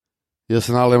Jaz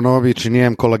sem Alen Novič in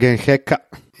jem kolagen heka.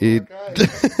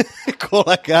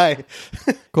 Kola-kaj.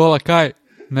 Kola-kaj,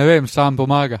 ne vem, sam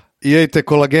pomaga. Jejte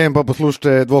kolagen, pa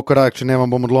poslušajte dvokorak, če ne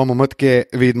vam bom odlomil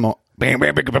mrtke, vidimo.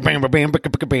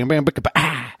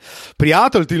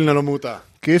 Prijatelj Tilna Lomuta.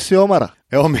 Kje si Omara?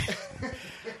 Evo me.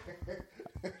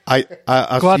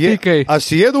 A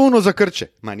si jedel uno za krče?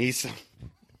 Ma nisem.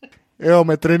 Evo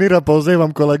me trenira, pa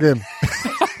vzemam kolagen.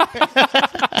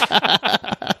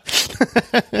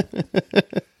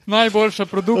 Najboljša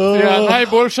produkcija,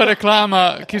 najboljša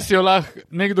reklama, ki si jo lahko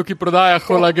nekdo, ki prodaja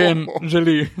kolagen,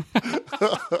 želi.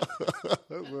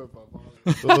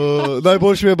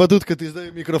 Najboljši je pa tudi, kad ti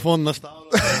zdaj mikrofon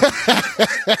nastavlja.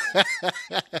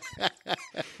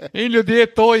 In ljudje,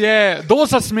 to je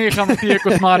doza smeha Matije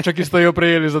Kosmača, ki ste jo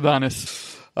prejeli za danes.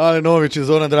 Alen Novič iz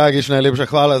Zona Dragič, najlepša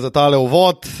hvala za tale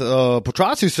uvod.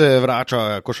 Počasi se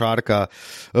vrača košarka,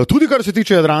 tudi kar se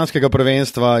tiče jadranskega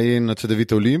prvenstva in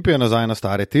Cedevite Olimpije nazaj na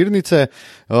stare tirnice.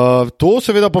 To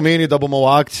seveda pomeni, da bomo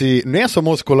v akciji ne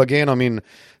samo s kolagenom in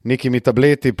nekimi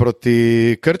tableti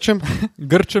proti krčem.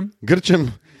 Grčem.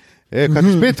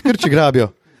 Kaj spet krči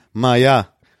grabijo? Ma ja.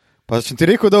 Pa sem ti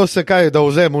rekel, da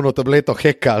vzem uno tableto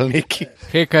heka ali neki.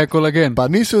 Heka je kolagen.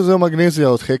 Pa nisi vzel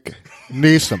magnezija od heke?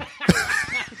 Nisem.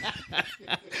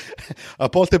 A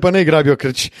pol te pa ne grabijo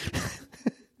krči.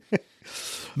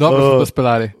 Dobro so to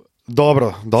speljali.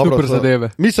 Dobro. Super zadeve.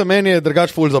 Mislim, meni je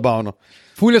drugač ful zabavno.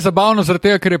 Ful je zabavno zaradi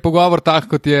tega, ker je pogovor tak,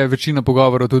 kot je večina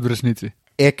pogovorov tudi v resnici.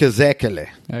 Eke zekele.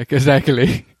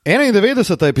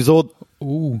 91. epizod.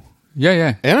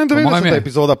 Je. 91.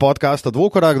 epizoda podcasta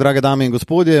Dvokorak, drage dame in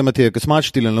gospodje, Matija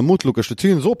Kosmač, Tilen Lamut, Luka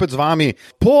Štucin, zopet z vami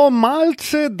po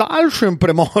malce daljšem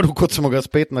premoru, kot smo ga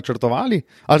spet načrtovali.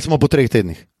 Ali smo po 3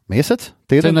 tednih? Mesec?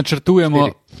 Teden? Se načrtujemo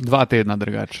 2 tedna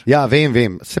drugače. Ja,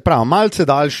 vem. Se pravi, malce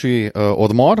daljši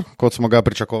odmor, kot smo ga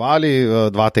pričakovali.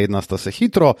 2 tedna sta se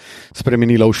hitro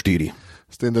spremenila v 4.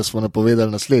 S tem, da smo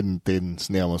napovedali naslednji teden,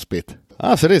 snemamo spet.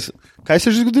 Se res? Kaj se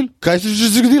je že zgodilo? Kaj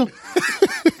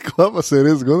pa se je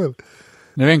res zgodilo?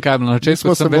 Ne vem, kaj je bilo na začetku.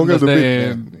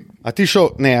 A ti šel,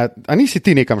 a nisi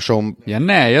ti nekam šel? Ja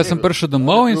ne, jaz sem prišel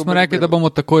domov in smo rekli, da bomo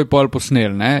takoj pol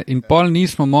posneli, ne? In pol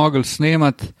nismo mogli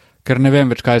snemati, ker ne vem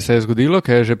več, kaj se je zgodilo,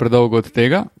 ker je že predolgo od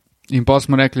tega. In pol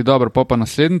smo rekli, dobro, pa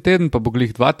naslednji teden, pa bo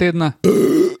glih 2 tedna.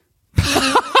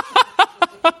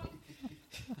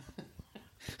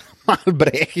 Mal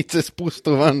brehice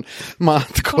spustil ven,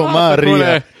 matko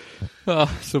Marija.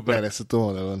 Super. Ne, se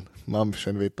to ne ven, imam še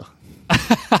en veto.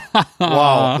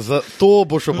 Wow, za to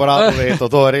boš uporabil veto,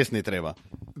 to res ni treba.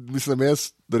 Mislim,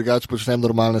 jaz drugače počnem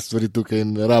normalne stvari tukaj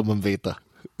in rabim veta.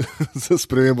 Za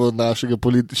spremembo od našega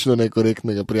politično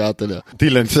nekorektnega prijatelja.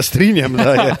 Tilen, se strinjam,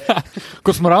 da je.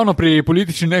 Ko smo ravno pri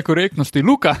politični nekorektnosti,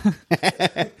 Luka.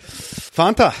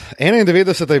 Fanta,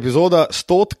 91. epizoda,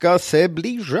 100 se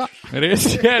bliža.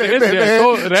 Res je.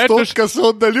 100 se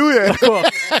oddaljuje.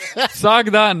 Vsak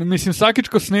dan, vsakič,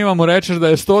 ko snemamo, rečeš, da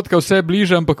je 100 vse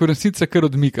bliža, ampak v resnici kar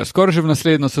odmika, skoraj že v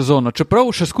naslednjo sezono. Čeprav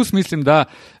še skus mislim, da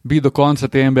bi do konca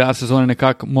te NBA sezone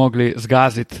nekako mogli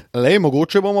zgaziti.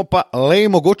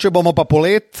 Mogoče bomo pa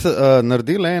polet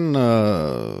naredili en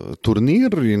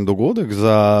turnir in dogodek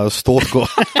za 100.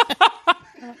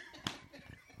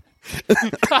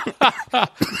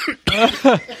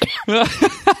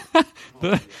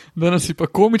 Da nas si pa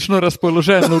komično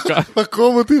razpoložen, Luka. Pa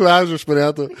komu ti lažeš,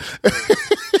 prijatelj?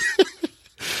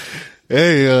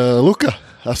 Ej, Luka,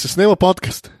 a se snema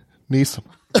podcast? Nisem.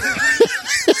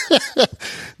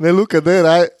 Ne, Luka, daj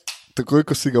raj, takoj,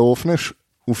 ko si ga ofneš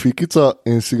v fikico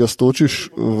in si ga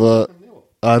stočiš v...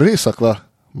 A res, akva?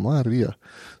 Marija.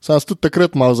 Sam si tudi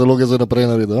takrat malo zaloge za naprej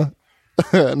naredil,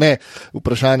 Ne,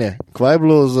 vprašanje, kaj je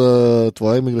bilo z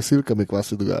tvojimi glasilkami, kaj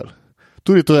se je dogajalo?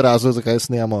 Tudi to je razlog, zakaj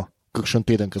snemamo kakšen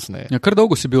teden kasneje. Ja, kar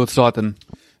dolgo si bil odsoten.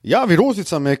 Ja,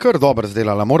 virozica me je kar dobro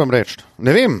zdelala, moram reči.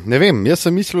 Ne vem, jaz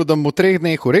sem mislil, da bom v 3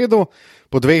 dneh v redu,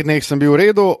 po 2 dneh sem bil v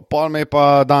redu, pol me je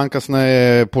pa dan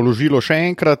kasneje položilo še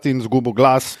enkrat in zgubil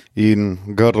glas in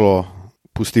grlo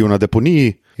pustil na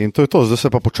deponiji. In to je to, zdaj se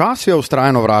pa počasi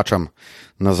vztrajno vračam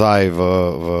nazaj v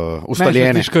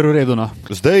ustaljene.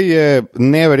 Zdaj je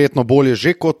neverjetno bolje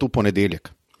že kot v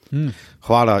ponedeljek.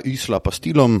 Hvala Isla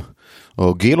pastilom,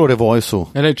 Gelo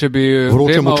Revojsu,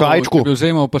 vročemu čajčku. Če bi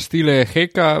vzemal pastile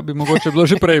heka, bi mogoče bilo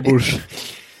že prej boljše.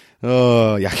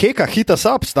 Ja, heka, hita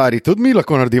sap, stari, tudi mi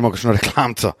lahko naredimo kakšno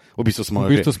reklamco. V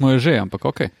bistvu smo jo že, ampak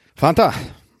okej. Fanta,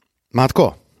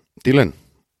 Matko, Tilen,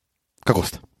 kako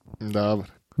ste? Dobro.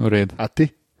 V redu. A ti?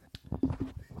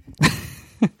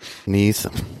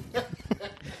 Nisem.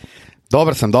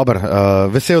 Dober sem.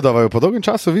 Vesel, da vaju po dolgem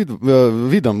času vidim.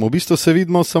 V bistvu se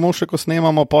vidimo samo še, ko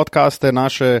snemamo podcaste,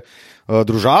 naše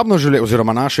družabno življenje,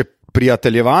 oziroma naše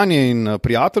prijateljevanje in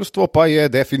prijateljstvo pa je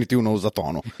definitivno v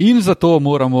zatonu. In zato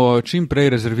moramo čim prej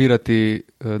rezervirati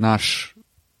naš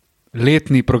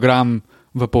letni program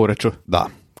v Poreču. Da,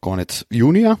 konec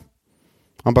junija,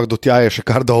 ampak do tja je še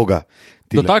kar dolga.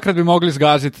 Do takrat bi mogli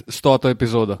zgaziti 100.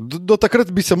 epizodo. Do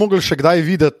takrat bi se mogli še kdaj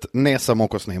videti, ne samo,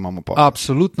 ko snemamo. Pa.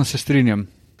 Absolutno se strinjam.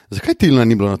 Zakaj Tilna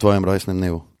ni bilo na tvojem rojstnem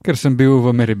dnevu? Ker sem bil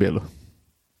v Meribelu.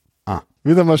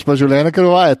 Vidim, imaš pa življenje, ker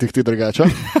vajati ti drugače.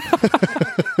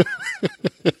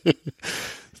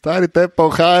 Stari te pa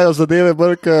vhajajo zadeve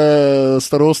brk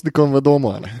starostnikom v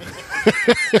domu.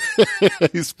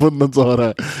 Izpod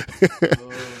nadzora.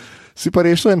 Si pa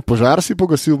rešil en požar, si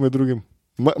pogasil med drugim.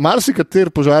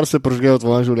 Marsikater požar se prožge v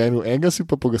tvojem življenju, enega si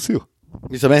pa pogasil.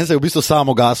 Mislim, en se je v bistvu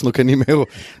samo gasno, ker ni imel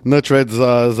nič več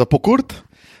za pokurt.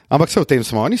 Ampak se o tem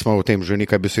nismo o tem že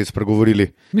nekaj besed spregovorili.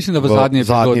 Mislim, da v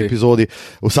zadnji epizodi.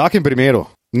 V vsakem primeru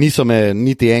niso me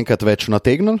niti enkrat več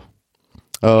nategnili,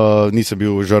 nisem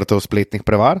bil žrtev spletnih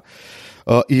prevar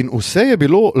in vse je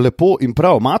bilo lepo in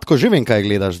prav. Matko, že vem, kaj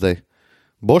gledaš zdaj.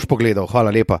 Boš pogledal,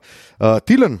 hvala lepa.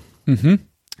 Tilen,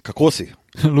 kako si?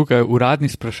 Luka je uradni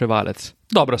spraševalec.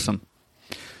 Dobro sem.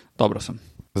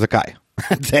 Zakaj?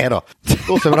 Zero.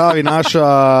 To se pravi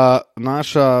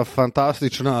naša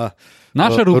fantastična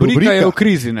Naša rubrika je v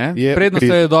krizi, ne? Predno se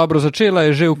je dobro začela,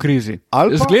 je že v krizi.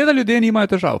 Zgleda, ljudje nimajo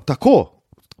težav. Tako,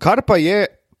 kar pa je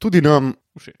tudi nam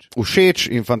všeč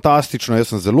in fantastično. Jaz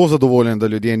sem zelo zadovoljen, da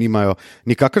ljudje nimajo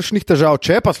nikakršnih težav.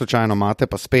 Če pa slučajno imate,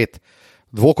 pa spet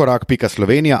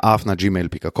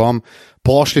dvokorak.slovenija@gmail.com,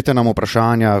 pošljite nam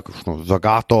vprašanja,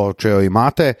 zagato, če jo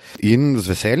imate, in z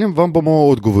veseljem vam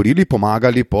bomo odgovorili,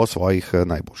 pomagali po svojih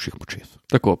najboljših močeh.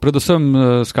 Tako, predvsem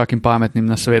s kakim pametnim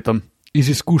nasvetom. Iz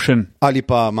izkušenj. Ali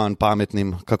pa manj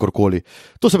pametnim, kakorkoli.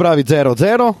 To se pravi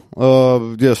 0-0,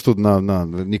 jaz tudi na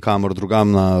nikamor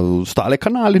drugam na ostale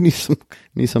kanale nisem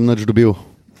nič dobil.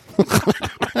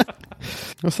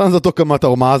 Samo zato, ker imata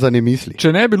umazane misli.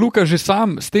 Če ne bi Luka že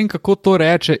sam s tem, kako to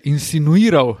reče,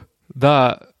 insinuiral,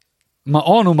 da ima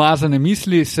on umazane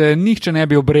misli, se nihče ne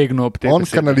bi obregnil ob tem. On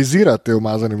kanalizira te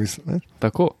umazane misli. Ne?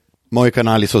 Tako. Moji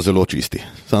kanali so zelo čisti,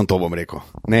 samo to bom rekel.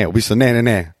 Ne, v bistvu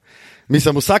ne.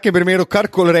 Mislim, v vsakem primeru,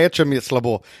 karkoli rečem, je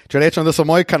slabo. Če rečem, da so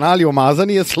moji kanali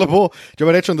umazani, je slabo. Če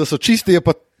pa rečem, da so čisti, je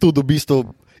pa tudi v bistvu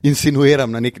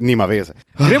insinuiram, nima veze.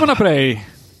 Gremo naprej.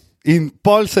 In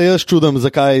pol se jaz čudim,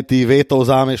 zakaj ti veto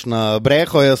vzameš na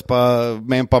breho,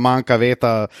 meni pa manjka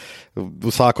veta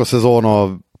vsako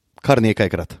sezono kar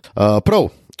nekajkrat.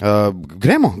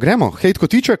 Gremo. Hejt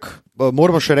kotiček.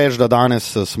 Moramo še reči, da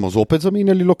danes smo zopet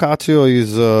zamenjali lokacijo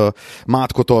iz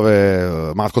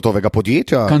Matkotovega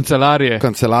podjetja.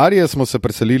 Kancelarije smo se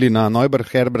preselili na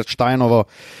Neuberg-Herbertsteinovo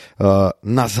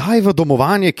nazaj v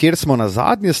domovanje, kjer smo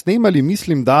nazadnje snemali,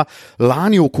 mislim, da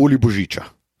lani okoli Božiča.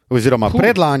 Oziroma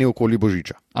predlani okoli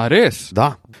Božiča. A res?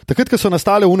 Da. Takrat, ko so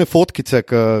nastale une fotkice,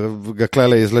 ki ga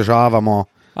klele izležavamo.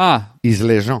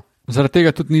 Izležno. Zaradi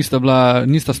tega tudi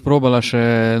nista sprobala še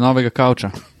novega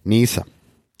kavča. Nisem.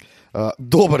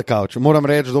 Dober kavč, moram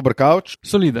reči, dober kavč.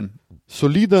 Soliden,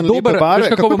 dober,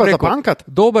 kako pa zapankati?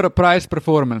 Dober price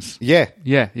performance. Je.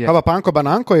 Kaj pa panko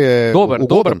bananko je ugoden?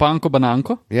 Dober panko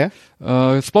bananko.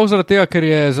 Sploh zaradi tega, ker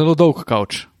je zelo dolg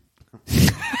kavč.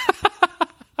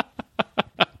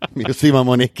 Mi vsi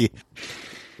imamo neki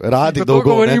radi dolgo.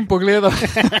 To govorim, pogledam.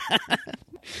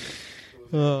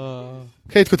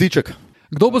 Hejt kotiček.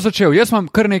 Kdo bo začel? Jaz imam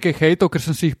kar nekaj hejtov, ker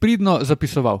sem si jih pridno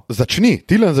zapisoval.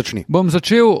 Tilen začni. Bom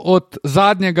začel od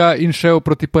zadnjega in šel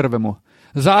proti prvemu.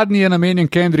 Zadnji je namenjen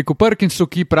Kendricku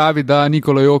Perkinsu, ki pravi, da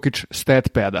Nikola Jokić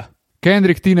stat pada.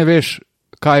 Kendrick, ti ne veš,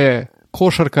 kaj je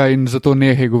košarka in zato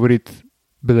nehaj govoriti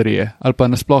bedarije. Ali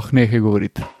pa nasploh nehaj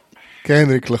govoriti.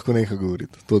 Kendrick lahko nehaj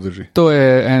govoriti, to drži. To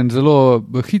je en zelo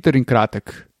hiter in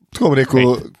kratek. Tako bom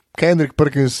rekel, Kendrick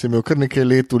Perkins je imel kar nekaj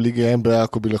let v Ligi NBA,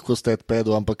 ko bi lahko stat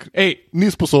padel, ampak ni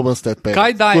sposoben stat padel.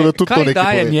 Kaj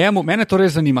daje njemu, mene to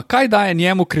res zanima, kaj daje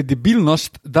njemu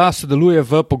kredibilnost, da sodeluje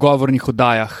v pogovornih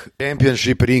oddajah?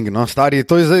 Championship ring, no, stari,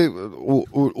 to je zdaj,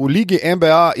 v Ligi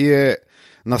NBA je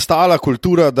nastala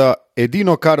kultura, da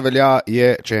edino, kar velja,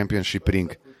 je Championship ring.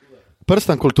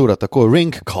 Prstan kultura, tako,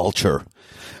 ring culture.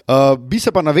 Bi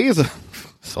se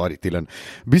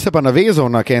pa navezal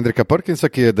na Kendricka Perkinsa,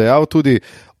 ki je dejal tudi,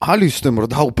 ali ste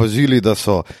morda opazili, da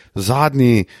so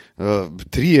zadnji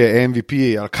trije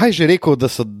MVP-ji, ali kaj že rekel, da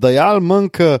so dajali manj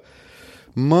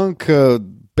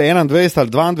 21 ali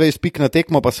 22 pik na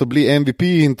tekmo, pa so bili MVP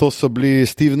in to so bili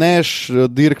Steve Nash,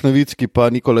 Dirk Nowitzki pa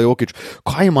Nikola Jokić.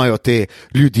 Kaj imajo te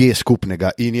ljudje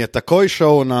skupnega? In je takoj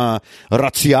šel na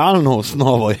racialno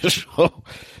osnovo.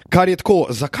 Kar je tako,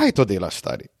 zakaj to delaš,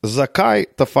 stari?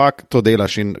 Zakaj ta fakt to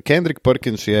delaš? In Kendrick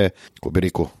Perkins je, ko bi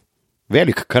rekel,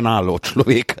 velik kanal od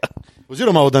človeka.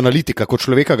 Oziroma od analitika, kot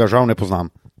človeka ga žal ne poznam.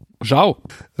 Žal.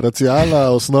 Racionalna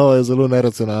osnova je zelo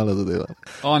neracionalna zadeva.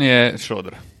 On je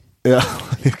šodr. Ja,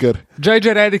 je kar.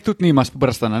 J.J. Redick tudi nima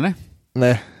prstana, ne?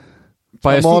 Ne.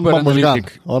 Pa je super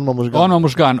analitik. On ima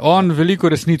možgan. On veliko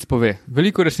resnic pove.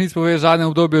 Veliko resnic pove v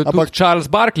zadnjem obdobju. Ampak tudi Charles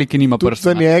Barkley, ki nima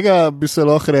prstana. Za njega bi se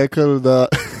lahko rekel, da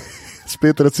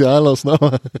spet racionalna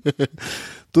osnova.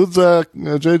 Tudi za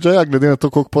J.J. glede na to,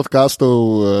 koliko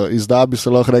podcastov izda, bi se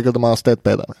lahko rekel, da ima stat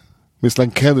peda. Mislim,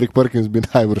 Kendrick Perkins bi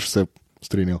najbrž se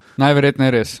strinjal.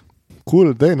 Najverjetneje res.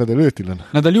 Cool, dej, nadaljuj, Tilen.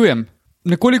 Nadaljujem.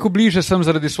 Nekoliko bliže sem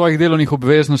zaradi svojih delovnih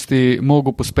obveznosti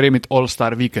mogel pospremiti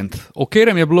All-Star Weekend, o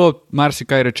katerem je bilo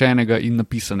marsikaj rečenega in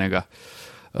napisanega.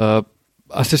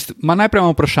 Najprej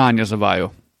imam vprašanje za vaju.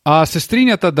 A se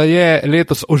strinjata, da je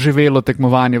letos oživelo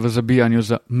tekmovanje v zabijanju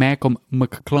z Macom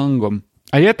McClungom?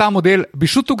 A je ta model, bi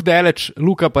šel tukaj daleč,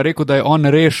 Luka pa rekel, da je on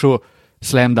rešil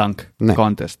Slam Dunk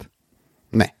Contest?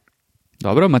 Ne.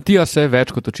 Dobro, Matija se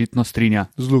več kot očitno strinja.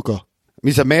 Z Luko.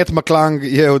 Mislim, Matt McClung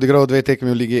je odigral 2 tekmi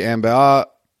v ligi NBA,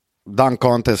 Dunk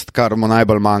Contest, kar mu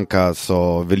najbolj manjka,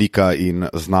 so velika in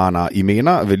znana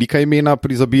imena, velika imena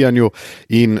pri zabijanju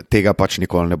in tega pač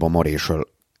nikoli ne bomo rešili.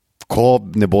 Ko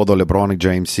ne bodo LeBron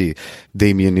Jamesi,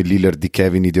 Damian Lillard,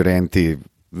 Kevin Duranti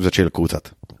začeli kucati.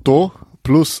 To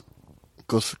plus,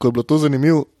 ko je bilo to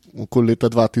zanimivo, okoli leta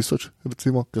 2000,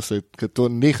 recimo, ko je to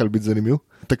nehal biti zanimivo,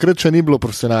 takrat še ni bilo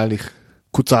profesionalnih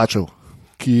kucačev,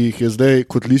 ki jih je zdaj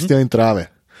kot listja in trave.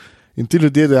 In ti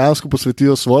ljudje dejansko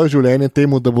posvetijo svoje življenje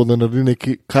temu, da bodo naredili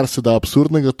nekaj, kar se da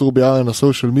absurdnega, to objavljajo na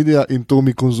social media in to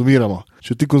mi konzumiramo.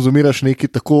 Če ti konzumiraš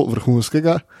nekaj tako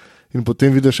vrhunskega in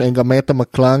potem vidiš enega Meta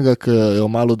McClunga, ki je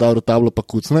malo dal v tablo pa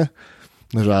kucne,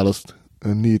 nažalost,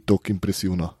 ni toliko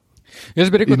impresivno. Jaz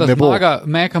bi rekel, da zmaga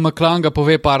Maca McClunga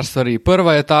pove par stvari.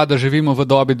 Prva je ta, da živimo v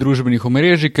dobi družbenih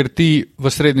omrežij, ker ti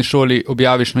v srednji šoli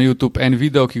objaviš na YouTube en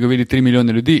video, ki ga vidi 3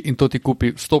 milijone ljudi in to ti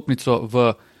kupi vstopnico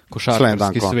v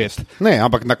košarkarski svet. Ne,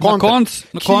 ampak na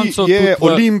koncu je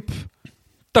Olimp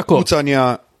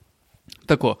kucanja.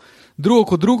 Tako. Drugo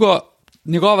kot drugo,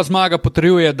 njegova zmaga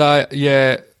potrjuje, da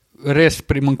je res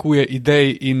primankuje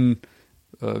idej in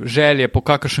želje po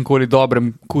kakršenkoli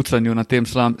dobrem kucanju na tem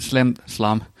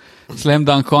Slam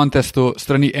Dunk Contestu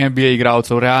strani NBA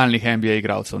igralcev, realnih NBA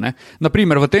igralcev.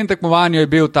 Naprimer, v tem tekmovanju je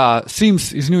bil ta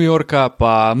Sims iz New Yorka,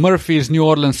 pa Murphy iz New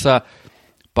Orleansa,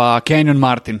 pa Kenyon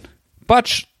Martin.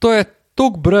 Pač to je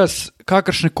toliko brez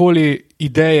kakršnekoli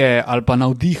ideje ali pa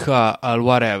navdiha ali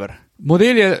whatever.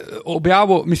 Model je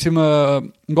objavil,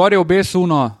 gor je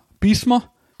obesuno pismo,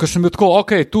 ko sem bil tako,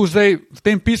 ok, tu zdaj v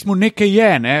tem pismu nekaj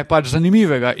je, pač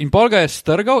zanimivega. In pol ga je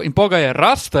strgal in pol ga je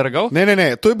razstrgal.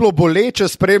 Ne, to je bilo boleče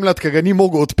spremljati, ker ga ni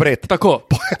mogel odpreti. Tako,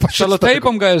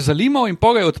 salotejpom ga je zalimal in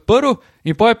pol ga je odprl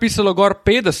in pol je pisalo gor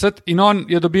 50 in on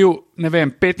je dobil,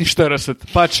 45.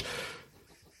 Pač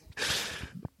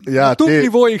na tu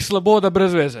nivojih slabo, da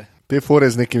brez veze. Te fore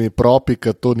z nekimi propi,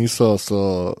 ki to niso,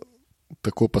 so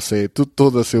tako pa se je. Tudi to,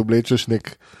 da se oblečeš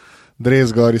nek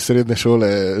dres gor iz srednje šole,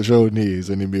 žal ni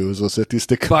zanimiv. Za vse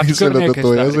tiste, ki mislijo, da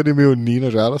to je zanimiv, ni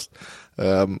nažalost.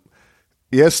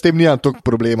 Jaz s tem nimam toliko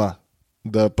problema,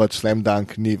 da pač Slam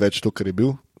Dunk ni več to, kar je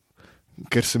bil,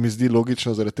 ker se mi zdi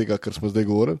logično zaradi tega, kar smo zdaj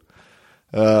govorili.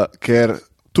 Ker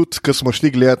tudi, ko smo šli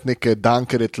gledati neke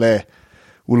dankere tle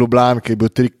v Ljubljani, ki je bil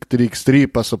 3x3,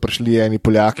 pa so prišli eni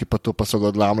Poljaki, pa to pa so ga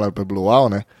odlamljali, pa je bilo wow,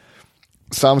 ne.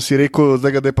 Sam si rekel,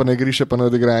 zdaj pa ne griše, pa ne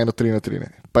odigra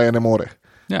 1-3-3, pa je ne more.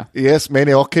 Ja.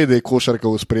 Meni je ok, da je košarka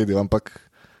v spredju, ampak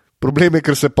problem je,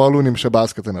 ker se polunim še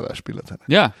baskete ne da špilati.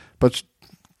 Ja. Pač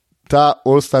ta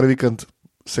All-Star Weekend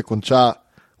se konča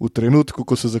v trenutku,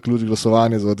 ko se zaključi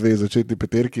glasovanje za 2 začetni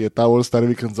peterki, je ta All-Star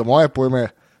Weekend za moje pojme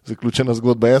zaključena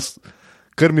zgodba.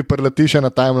 Kar mi preleti še na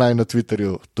timeline na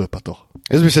Twitterju, to je pa to.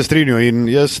 Jaz bi se strinjal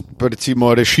in jaz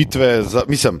recimo rešitve,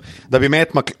 da bi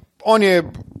on je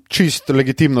čist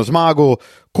legitimno zmagal,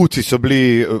 kuci so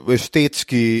bili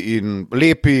estetski in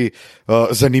lepi,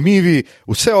 zanimivi,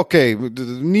 vse ok,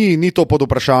 ni to pod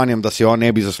vprašanjem, da si on ne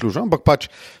bi zaslužil, ampak pač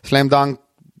Slam Dunk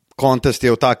Contest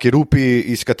je v taki rupi,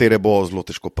 iz katere bo zelo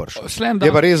težko prišel.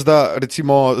 Je pa res, da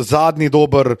recimo zadnji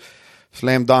dober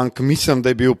Slam Dunk, mislim, da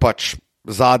je bil pač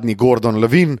zadnji Gordon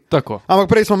Levin. Tako. Ampak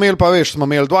prej smo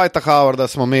imeli Dwighta Howarda,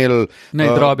 smo imeli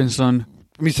Nate Robinson.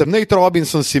 Nate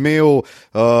Robinson si imel,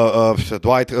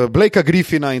 Blakea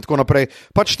Griffina in tako naprej.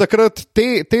 Pač takrat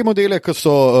te modele, ki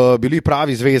so bili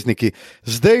pravi zvezdniki,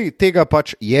 zdaj tega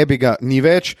pač jebiga ni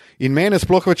več in mene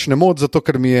sploh več ne moti, zato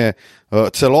ker mi je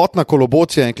celotna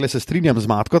kolobocija, in kle se strinjam z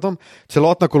Matkotom,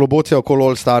 celotna kolobocija okoli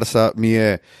All Starsa mi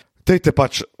je, dajte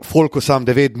pač folku sam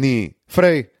 9 dni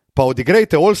frej, pa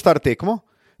odigrejte All Star tekmo,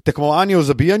 tekmovanje v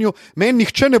zabijanju, meni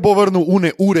nihče ne bo vrnil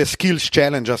ure skills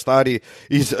challenge stari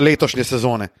iz letošnje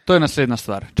sezone. To je naslednja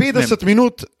stvar. 50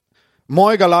 minut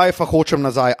mojega lifea hočem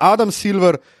nazaj. Adam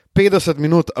Silver, 50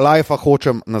 minut lifea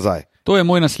hočem nazaj. To je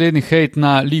moj naslednji hejt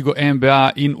na ligo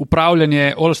NBA in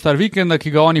upravljanje All-Star vikenda,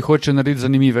 ki ga oni hočejo narediti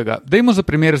zanimivega. Dajmo za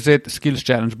primer vzeti Skills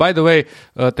Challenge. By the way,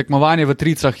 tekmovanje v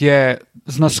tricah je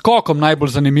z naskokom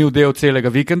najbolj zanimiv del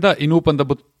celega vikenda in upam, da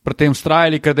bo pri tem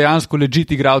vztrajali, ker dejansko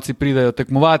legit igralci pridejo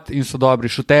tekmovati in so dobri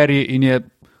šuterji in je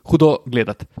hudo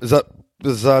gledati.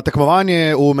 Za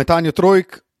tekmovanje v metanju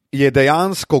trojk je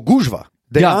dejansko gužva.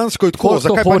 Dejansko je tako,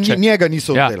 zakaj pa njega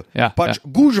niso vzeli.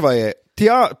 Gužva je,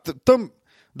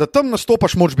 da tam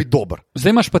nastopaš, moraš biti dober.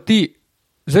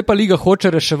 Zdaj pa liga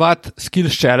hoče reševati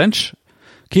Skills Challenge,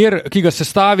 ki ga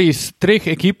sestavi iz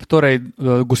 3 ekip, torej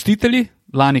gostitelji,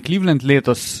 lani Cleveland,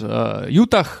 letos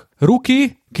Utah, rookie,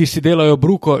 ki si delajo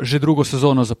bruko že drugo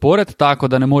sezono zapored, tako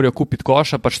da ne morejo kupiti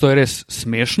koša, pač to je res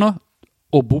smešno,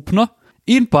 obupno,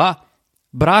 in pa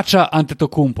braća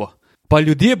Antetokounmpo. Pa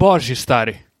ljudje božji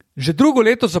stari. Že drugo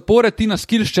leto zapored ti na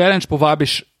Skills Challenge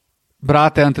povabiš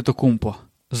brate Antetokounmpo.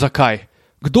 Zakaj?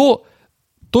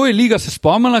 To je liga se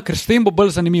spomnila, ker s tem bo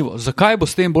bolj zanimivo. Zakaj bo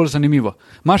s tem bolj zanimivo?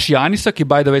 Imaš Janisa, ki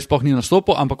by the way sploh ni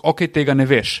nastopil, ampak tega ne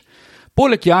veš.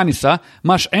 Poleg Janisa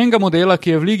imaš enega modela, ki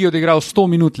je v ligi odigral 100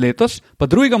 minut letos, pa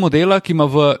drugega modela, ki ima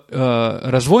v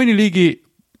razvojni ligi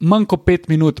manj kot 5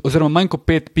 minut oziroma manj kot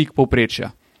 5 pik povprečja.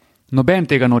 Noben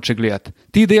tega noče gledati.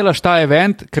 Ti delaš ta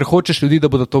event, ker hočeš ljudi, da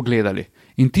bodo to gledali.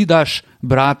 In ti daš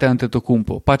brate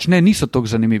Antetokounmpo. Pač niso tako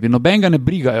zanimivi. Noben ga ne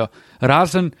brigajo.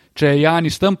 Razen, če je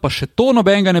Janis tam, pa še to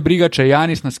noben ga ne briga, če je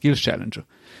Janis na Skills Challenge.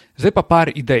 Zdaj pa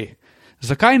par idej.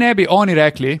 Zakaj ne bi oni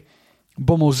rekli,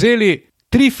 bomo vzeli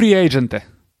 3 free agente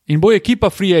in bo ekipa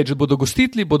free agent, bodo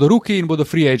gostitli, bodo rookie in bodo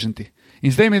free agenti.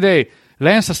 In zdaj mi idej,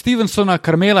 Lancea Stevensona,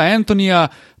 Carmela Antonija,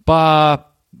 pa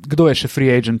kdo je še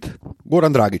free agent?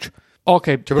 Goran Dragić. Ok,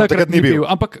 takrat ni bil.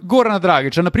 Ampak Gorana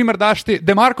Dragića, naprimer daš ti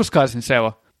DeMarcus Cousins,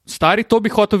 evo. Stari, to bi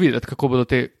hotel videti, kako bodo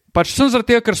te. Pač sem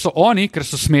zaradi tega, ker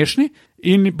so smešni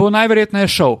in bo najverjetneje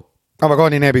šel. Ampak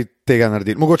oni ne bi tega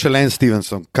naredili. Mogoče Lance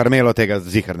Stevenson, Carmelo tega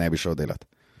zihar ne bi šel delati.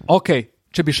 Ok,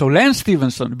 če bi šel Lance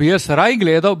Stevenson, bi jaz raj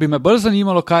gledal, bi me bolj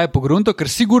zanimalo, kaj je pogrunto, ker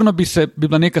sigurno bi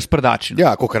bila neka sprdačina.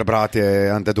 Ja, kakor brat je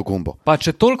Antetokounmpo. Pa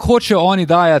če toliko hočejo oni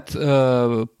dajati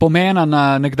pomena na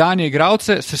nekdanje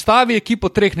igralce, sestavi ekipo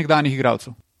 3 nekdanjih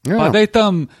igralcev. Ja. Pa daj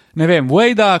tam, ne vem,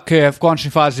 Wade, ki je v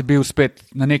končni fazi bil spet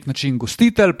na nek način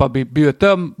gostitelj, pa bi bil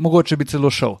tam, mogoče bi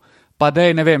celo šel. Pa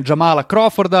daj, ne vem, Jamala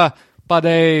Crawforda, pa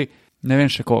daj, ne vem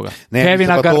še koga.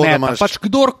 Kevina Garnetta. Pač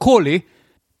kdorkoli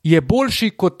je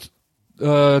boljši kot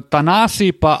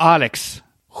Tanasi pa Alex.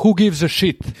 Who gives a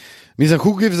shit? Mislim,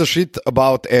 who gives a shit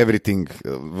about everything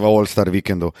v All-Star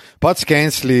vikendu. Pač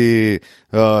scanceli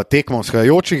tekmo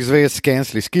vzhajajočih zvez,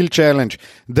 scanceli skill challenge,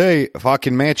 dej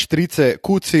fucking match, trice,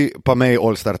 kuci, pa mej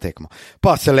All-Star tekmo.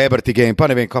 Pa celebrity game, pa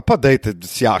ne vem, pa dejte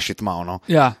sjašit malo. No.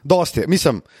 Ja. Dosti je,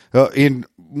 mislim, in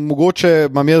mogoče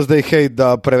imam jaz zdaj hejt,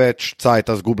 da preveč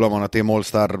cajta zgubljamo na tem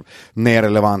All-Star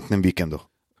nerelevantnem vikendu.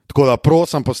 Tako da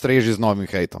prosim postreži z novim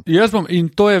hejtom. Jaz bom, in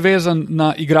to je vezan na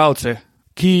igralce,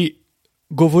 ki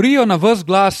govorijo na ves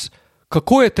glas,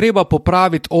 kako je treba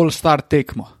popraviti All-Star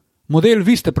tekmo. Model,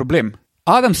 vi ste problem.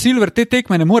 Adam Silver te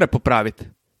tekme ne more popraviti.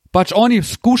 Pač oni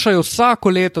skušajo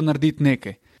vsako leto narediti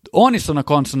nekaj. Oni so na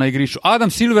koncu na igrišču. Adam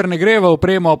Silver ne gre v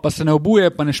opremo, pa se ne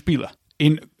obuje, pa ne špila.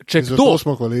 In če zato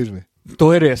smo hvaležni.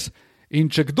 To je res. In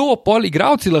če kdo, pol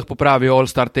igravci lahko popravijo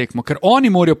All-Star tekmo, ker oni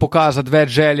morajo pokazati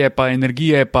več želje, pa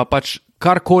energije, pa pač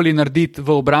karkoli narediti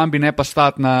v obrambi, ne pa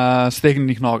stati na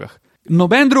stegnjenih nogah.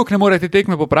 Noben drug ne more te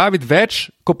tekme popraviti več,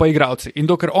 kot pa igravci. In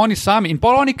dokler oni sami, in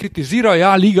pol oni kritizirajo,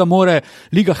 ja,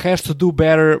 liga has to do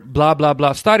better, bla, bla,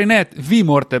 bla. Stari ne, vi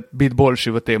morate biti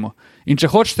boljši v temu. In če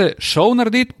hočete šov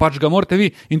narediti, pač ga morate vi.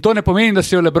 In to ne pomeni, da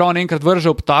si jo LeBron enkrat vrže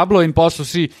ob tablo in posl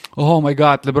si, oh my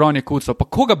god, LeBron je kucal. Pa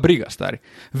koga briga, stari?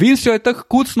 Vince jo je tako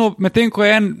kucnil, medtem ko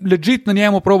je en legit na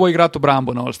njemu probal igrati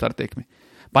obrambo na All-Star tekmi.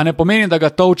 Pa ne pomeni, da ga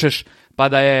tolčeš, pa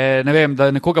da je, ne vem, da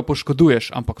nekoga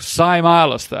poškoduješ, ampak vsaj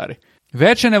malo, stari.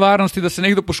 Več je nevarnosti, da se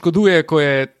nekdo poškoduje, ko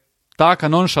je taka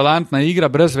nonšalantna igra,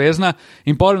 brezvezna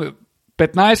in pol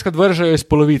 15krat vržejo iz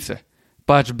polovice.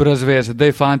 Pač brez veze,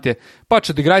 dej fantje,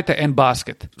 pač odigrajte en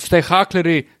basket. Ste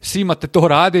hakleri, si imate to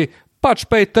radi, pač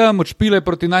pej tam, odšpilej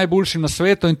proti najboljšim na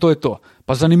svetu in to je to.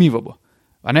 Pa zanimivo bo.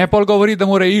 A ne pol govori, da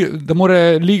more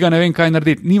liga ne vem kaj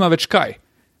narediti. Nima več kaj.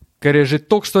 Ker je že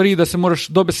toliko stvari, da se moraš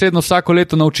dobesedno vsako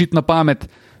leto naučiti na pamet,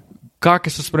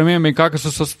 kakšne so spremembe in kakšne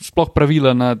so sploh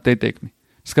pravila na tej tekmi.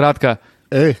 Skratka.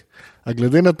 A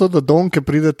glede na to, da Donke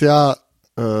pride tja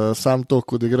sam to,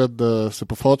 kot igra, da se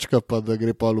pofočka, pa da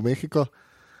gre pa v Mehiko,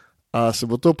 A se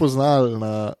bo to poznalo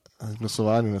na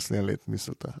glasovanju naslednje let,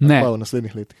 mislite? Ne. Pa v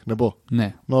naslednjih letih? Ne bo.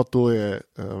 Ne. No, to je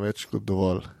več kot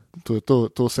dovolj.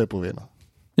 To vse pove. No.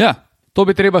 Ja, to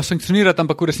bi treba sankcionirati,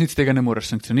 ampak v resnici tega ne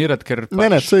moreš sankcionirati, ker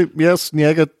Ne, sej, jaz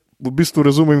njega v bistvu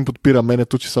razumem in podpiram, mene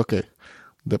to čisto ok.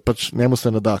 Da pač njemu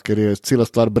se ne da, ker je cela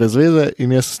stvar brez veze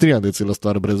in jaz se strinjam, da je cela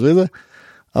stvar brez veze.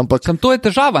 Ampak to je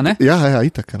težava, ne? Ja,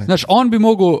 itak. Ne. Znaš, on bi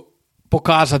mogel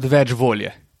pokazati več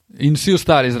volje in vsi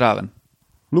ostali zraven.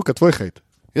 Luka, tvoj hejt.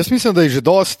 Jaz mislim, da je že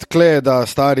dost kle, da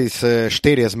stari se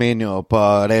štirje zmenijo,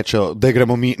 pa rečejo, da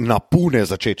gremo mi na pune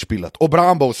začeti špilati.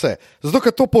 Obrambo vse. Zato,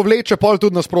 ker to povleče pol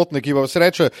tudi nasprotniki, pa se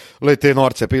reče, lejte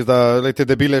norce, lejte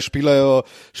debile špilajo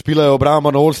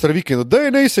obrambo na All-Star Weekendu.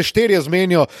 Daj naj se štirje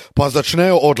zmenijo, pa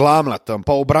začnejo odlamljati tam,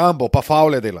 pa obrambo, pa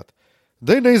faule delati.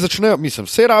 Daj naj začnejo,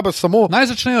 mislim, vse rabe samo... Naj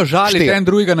začnejo žaliti en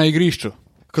drugega na igrišču.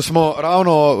 Ko smo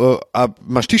ravno...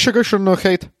 imaš ti še kakšen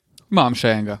hejt? Imam še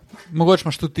enega. Mogoče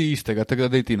imaš tudi ti istega, tako da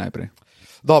daj ti najprej.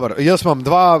 Dobro, jaz imam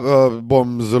dva,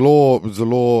 bom zelo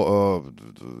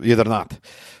jedrnat.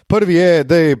 Prvi je,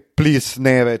 daj plis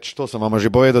ne več, to sem vam že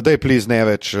povedal, daj plis ne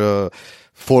več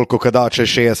folko, kada če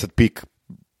 60 pik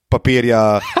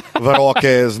papirja v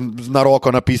roke, na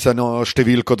roko napisano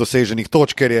številko doseženih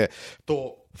točk, ker je to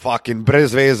fucking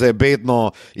brez veze,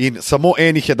 bedno in samo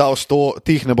enih je dal 100,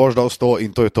 tih ne boš dal 100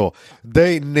 in to je to.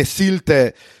 Daj ne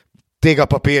silte tega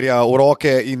papirja v roke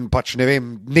in pač ne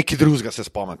vem, neki drugega se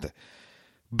spomnite.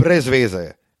 Brez veze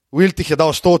je. Will ti je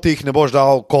dal 100, tih ne boš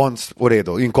dal konc v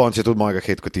redu. In konc je tudi mojega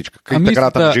hejt kotička. Kaj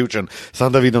takrat tam živčen,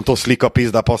 sam da vidim to sliko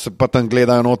pizda, pa tam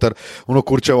gledajo noter ono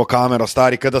kurčevo kamero,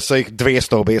 stari, kada so jih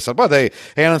 200 obesali. Pa dej,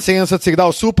 71 si jih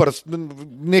dal super,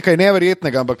 nekaj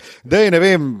neverjetnega, ampak dej, ne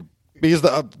vem,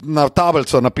 pizda, na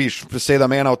tablico napiš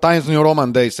 7-1, v Times New Roman,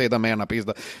 dej 7-1,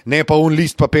 pizda. Ne pa un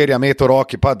list papirja, met v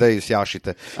roki, pa dej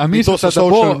sjašite. In to so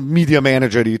social media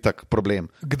menedžeri, tak problem.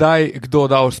 Kdaj kdo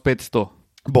dal spet 100?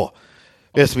 Bo.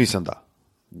 Jaz mislim, da.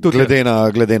 Glede na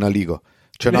ligo.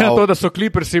 Ne na to, da so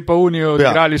Clippersi pa Unijo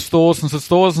odigrali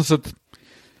 180,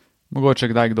 mogoče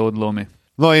kdaj kdo odlomi.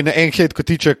 No in en hejt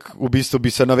kotiček v bistvu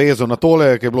bi se navezal na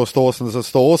tole, ki je bilo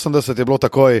 180, je bilo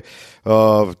takoj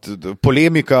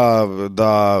polemika,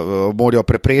 da morajo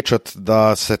preprečiti,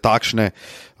 da se takšne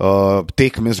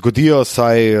tekme zgodijo,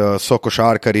 saj so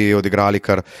košarkarji odigrali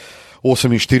kar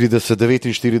 48,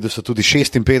 49, tudi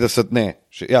 56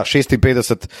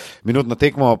 minut na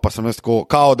tekmo, pa sem jaz tako,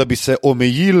 kao da bi se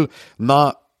omejil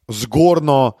na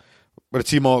zgornjo,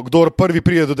 recimo, kdor prvi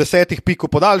pride do 10 pik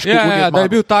v podaljšku. Da je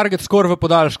bil target score v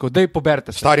podaljšku, dej poberte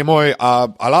se. Stari moj,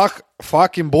 Allah,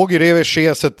 fucking bogi reve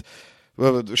 60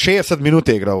 minut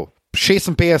je igral.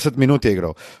 56 minut je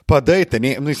igral. Pa dejte,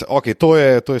 ok, to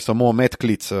je samo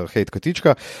medklic hejt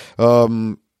kotička.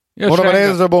 Moram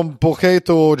reči, da bom po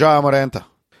hejtu Jaja Moranta.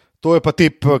 To je pa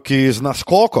tip, ki z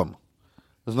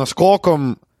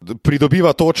naskokom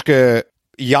pridobiva točke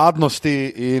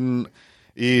jadnosti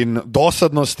in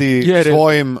dosadnosti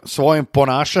svojim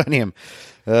ponašanjem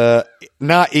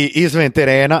izven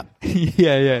terena.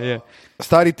 Je.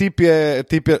 Stari tip je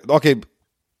ok,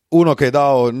 uno, ki je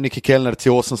dal neki kelnerci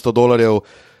 $800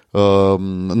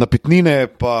 napitnine,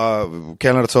 pa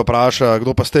kelnerca vpraša,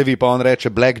 kdo pa ste vi, pa on reče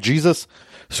Black Jesus,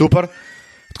 super.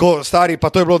 Tako stari, pa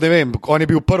to je bilo, ne vem, on je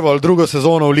bil prvo ali drugo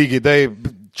sezono v ligi, dej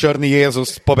črni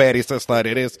Jezus, poberi se,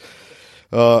 stari, res.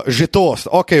 Že to,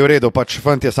 ok, v redu, pač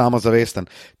fant je samozavesten.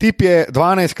 Tip je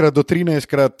 12krat do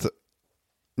 13krat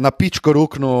na pičko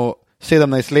ruknu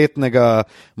 17-letnega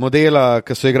modela,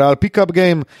 ki so igrali pick-up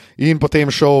game in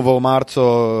potem šel v marcu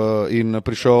in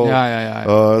prišel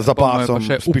za pasom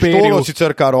s pištolo,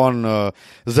 sicer kar on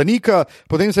zanika.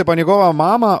 Potem se je pa njegova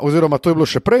mama, oziroma to je bilo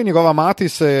še prej, njegova mati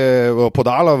se je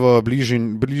podala v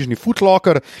bližnji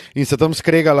Footlocker in se tam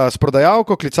skregala s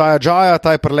prodajalko, klicaja Jaja,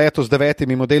 ta je preletel z 9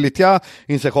 modeli tja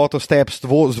in se je hotel stepst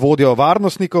z vodjo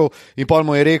varnostnikov in pol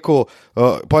je rekel,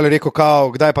 kao,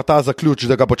 kdaj pa ta zaključ,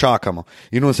 da ga počakamo.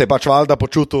 In on se je pač valjda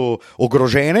počutil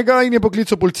ogroženega in je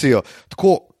poklical policijo.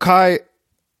 Tako, kaj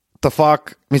ta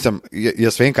fakt, mislim,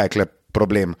 jaz vem, kaj je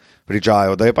problem pri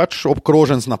Jaju, da je pač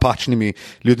obkrožen z napačnimi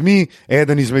ljudmi.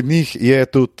 Eden izmed njih je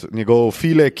tudi njegov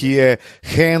file, ki je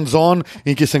hands-on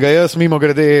in ki sem ga jaz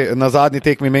mimogrede na zadnji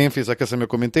tekmi Memphisa, ki sem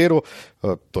jo komentiral,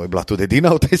 to je bila tudi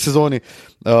edina v tej sezoni,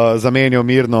 zamenjal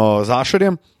mirno z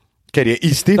Asherjem, ker je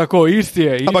isti. Tako, isti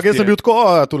je. Ampak jaz sem bil tako,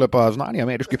 tule pa znani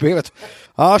ameriški pevec.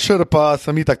 Asher pa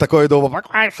sem itak takoj dobo, pa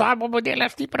kaj samo bo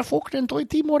delaš ti prefuknen, to je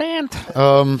Tim Morant.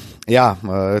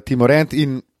 Tim Morant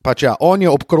in pač on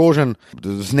je obkrožen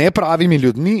z nepravimi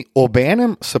ljudmi,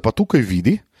 obenem se pa tukaj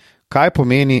vidi, kaj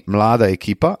pomeni mlada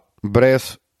ekipa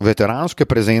brez veteranske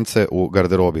prezence v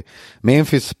garderobi.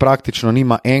 Memphis praktično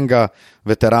nima enega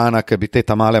veterana, ki bi te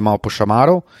tamale malo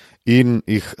pošamaral in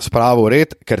jih spravil v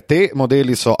red, ker te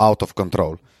modeli so out of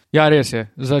control. Ja, res je.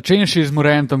 Začenši z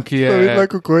Morentom, ki je... Videla,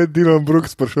 kako je Dylan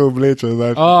Brooks prišel oblečen.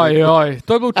 Oj,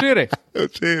 to je bilo včeraj.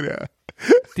 Včeraj.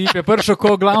 Tip je prišel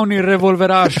kot glavni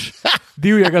revolveraš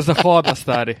divjega zahoda,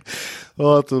 stari.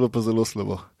 To je pa zelo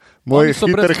slabo. Moj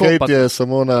hiter hejt je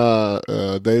samo na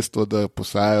dejstvo, da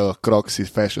postajajo Crocs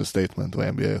fashion statement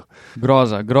v NBA-ju.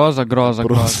 Groza.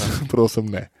 Prosim,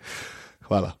 ne.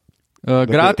 Hvala.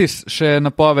 Gratis še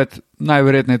napoved,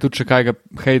 najverjetneje tudi še kaj ga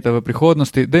hejta v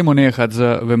prihodnosti. Dajmo nehati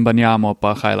z Wembanjamo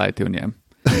pa highlighti v njem.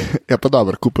 Ja, pa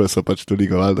dobro, kupili so pač to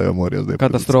ligo, da jo morajo zdaj.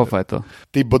 Katastrofa je to.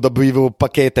 Ti bo dobival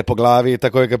pakete po glavi,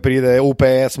 takoj, ko pride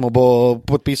UPS, mu bo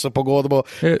podpisal pogodbo,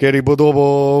 ker jih bo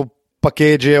dobil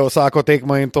paket že vsako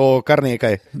tekmo in to kar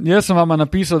nekaj. Jaz sem vam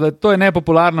napisal, da to je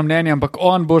nepopularno mnenje, ampak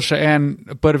on bo še en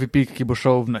prvi pik, ki bo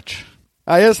šel v nič.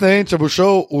 A jaz ne vem, če bo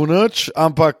šel v nič,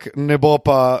 ampak ne bo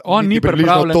pa on ni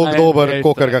pripravljen tako dober,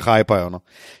 kot ga hajpajo. No.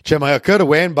 Če imajo kar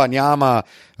Wembanjama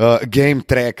game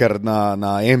tracker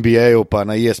na NBA-ju pa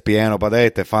na ESPN-u, pa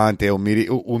dajte, fante,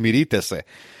 umirite se.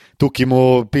 Tukaj mu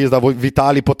pizda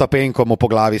Vitali Potapenko mu po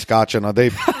glavi skače, no, daj,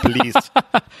 please.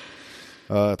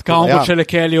 Kaj bo če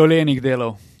Kelly Olenik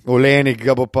delal? Olenik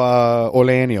ga bo pa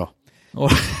Olenijo.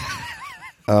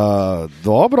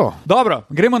 Dobro,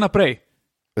 gremo naprej.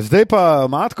 Zdaj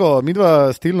pa, Matko, midva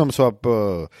s Tilnom sva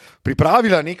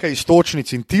pripravila nekaj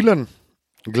istočnic in Tilen,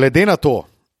 glede na to,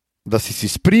 da si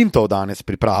sprintov danes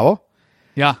pripravo,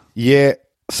 ja. Je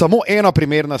samo ena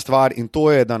primerna stvar in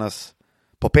to je, da nas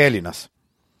popelji nas.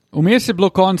 Vmes je bilo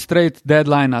konc trade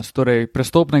deadline, torej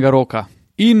prestopnega roka.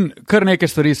 In kar nekaj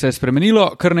stvari se je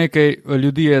spremenilo, kar nekaj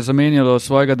ljudi je zamenjalo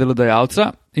svojega delodajalca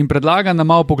in predlagam, da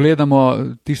malo pogledamo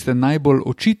tiste najbolj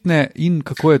očitne in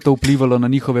kako je to vplivalo na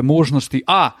njihove možnosti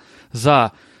A za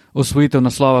osvojitev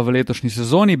naslova v letošnji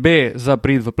sezoni, B za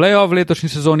prid v play-off v letošnji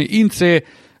sezoni in C,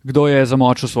 kdo je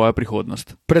zamočil svojo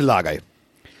prihodnost. Predlagaj.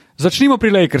 Začnimo pri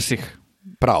Lakersih.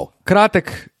 Prav.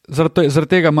 Kratek, zaradi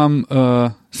tega imam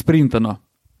sprintano.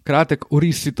 Kratek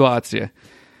oris situacije.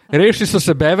 Rešili so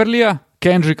se Beverlyja,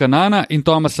 Kendricka Nana in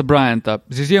Thomasa Bryanta,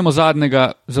 z izjemo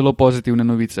zadnjega zelo pozitivne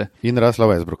novice. In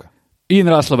Russella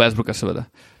Westbrooka, seveda.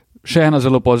 Še ena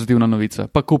zelo pozitivna novica,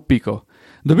 pa kup pikov.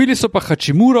 Dobili so pa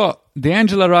Hachimuro,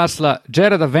 D'Angela Russella,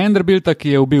 Jareda Vanderbilta, ki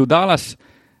je ubil Dallas,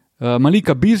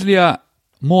 Malika Beasleyja,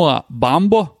 Moa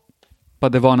Bambo, pa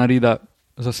Devona Reeda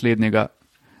za slednjega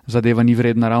zadeva ni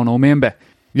vredna ravno omembe.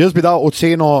 Jaz bi dal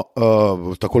oceno,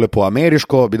 tako lepo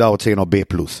ameriško, bi dal oceno B+.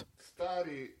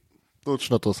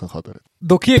 Točno to sem hotel reči.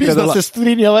 Dokje da se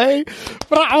strinjal,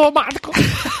 Bravo, Matko!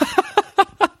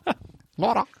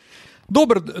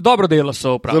 Dobro delo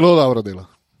so opravili. Zelo dobro delo.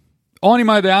 Oni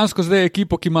imajo dejansko zdaj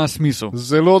ekipo, ki ima smisel.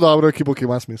 Zelo dobro ekipo, ki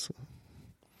ima smisel.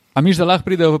 A misliš, da lahko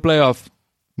pridejo v play-off?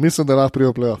 Mislim, da lahko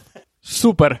pridejo v play-off.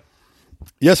 Super.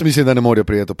 Jaz mislim, da ne morajo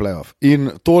prijeti v play-off. In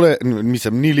tole,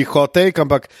 mislim, ni li hot take,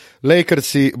 ampak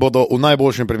Lakersi bodo v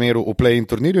najboljšem primeru v play-in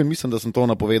turnirju in mislim, da sem to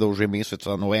napovedal že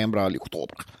meseca novembra ali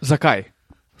oktobra. Zakaj?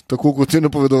 Tako kot si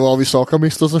napovedoval visoka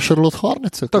mesta za Charlotte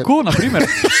Hornets. Tako, na primer.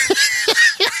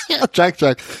 Čak,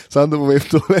 samo da povem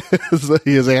tole za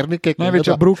jezernike.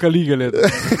 Največja bruka lige leta.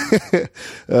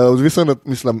 Odvisno,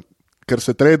 mislim, ker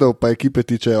se tradov pa ekipe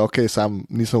tiče, sam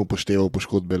nisem upošteval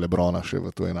poškodbe LeBrona še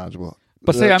v to enačbo.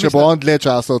 Če bo on dlje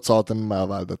časa odsoten, ima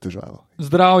valjda težavo.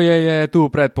 Zdravje je tu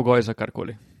predpogoj za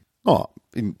karkoli. No,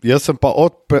 in jaz sem pa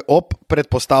ob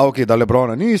predpostavki, da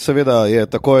LeBrona ni, seveda je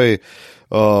takoj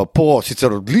po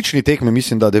sicer odlični tekmi,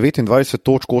 mislim, da 29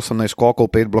 točk, 18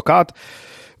 skokov, 5 blokad,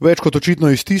 več kot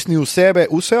očitno iztisnil sebe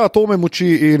vse atome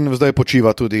moči in zdaj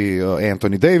počiva tudi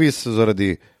Anthony Davis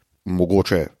zaradi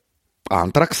mogoče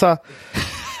antraksa,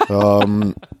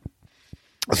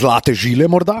 zlate žile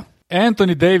morda.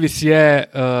 Anthony Davis je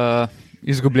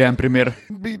izgubljen primer.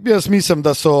 Jaz mislim,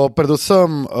 da so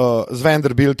predvsem z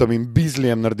Vanderbiltom in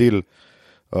Beasleyjem naredili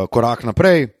korak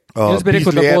naprej. Jaz bi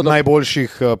rekel, da bodo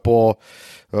najboljših po,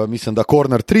 mislim, da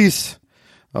corner trees.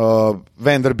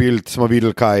 Vanderbilt smo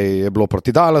videli, kaj je bilo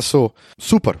proti Dallasu.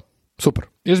 Super.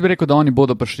 Jaz bi rekel, da oni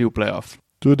bodo prišli v play-off.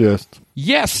 Tudi jaz.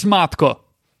 Yes, Matko!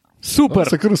 Super!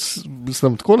 Se kar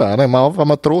mislim tako, malo pa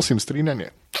matrosim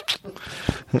strinjanje.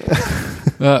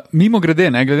 Mimo grede,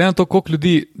 glede na to, koliko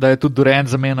ljudi, da je tudi Durant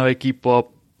zamenjal ekipo,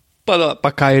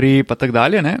 pa Kyrie, pa tak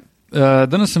dalje,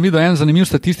 danes sem videl en zanimiv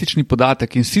statistični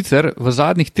podatek in sicer v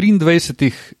zadnjih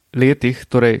 23 letih,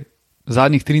 torej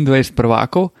zadnjih 23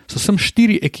 prvakov, so sem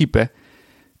 4 ekipe,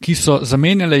 ki so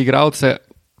zamenjale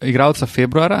igralca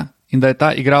februara in da je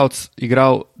ta igralec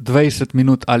igral 20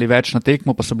 minut ali več na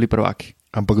tekmo, pa so bili prvaki.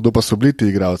 Ampak kdo pa so bili ti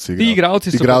igralci? Ti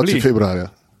igralci so igralci bili februarja.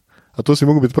 A to si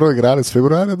mogel biti prvi igralec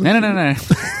februarja? Ne.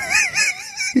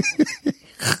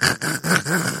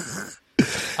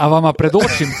 A vama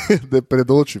predočim? Da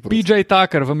predoči. PJ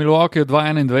Tucker v Milwaukeeju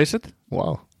 2021,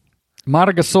 Wow.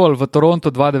 Marc Gasol v Torontu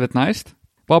 2019,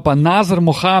 pa Nazar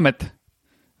Mohamed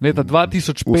leta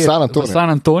 2005 v San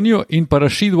Antoniju in pa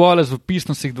Rashid Wallace v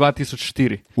Pistonsih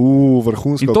 2004.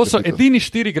 Vrhunsko. In to so edini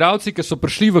 4 igralci, ki so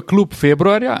prišli v klub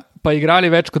februarja, pa igrali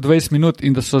več kot 20 minut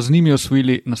in da so z njimi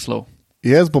osvojili naslov.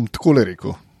 Jaz bom takole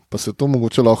rekel, pa se to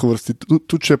mogoče lahko vrsti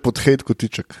tudi če pod hejt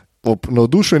kotiček. Ob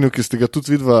navdušenju, ki ste ga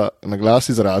tudi vidva na glas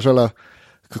izražala,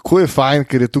 kako je fajn,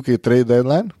 ker je tukaj trade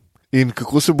deadline in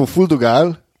kako se bo ful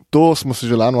dogajal, to smo se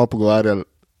že lani pogovarjali,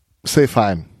 vse je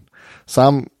fajn.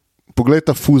 Sam poglej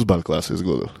ta fuzbal, kaj se je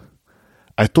zgodil.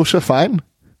 A je to še fajn?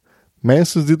 Meni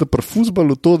se zdi, da pri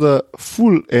fuzbalu to, da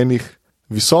ful enih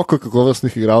visoko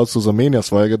kakovostnih igralcev zamenja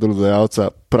svojega delodajalca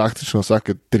praktično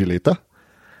vsake 3 leta.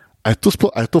 A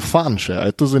je to fun še? A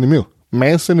je to zanimivo?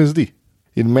 Meni se ne zdi.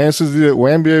 In meni se zdi, da je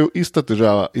v NBA-ju ista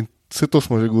težava. In vse to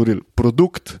smo že govorili.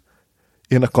 Produkt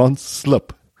je na koncu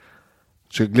slab.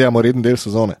 Če gledamo reden del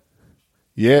sezone,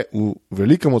 je v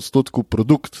velikem odstotku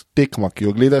produkt, tekma, ki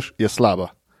jo gledaš, je slaba.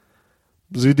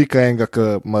 Z vidika enega,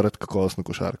 ki ima rad kakovostno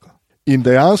košarko. In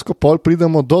dejansko pol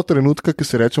pridemo do trenutka, ki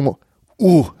si rečemo,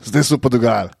 zdaj so pa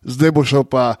dogajali, zdaj bo šel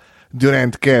pa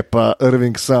Durant, pa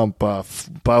Irving sam, pa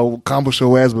kam bo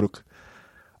šel Westbrook.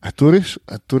 A je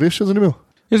to res še zanimivo?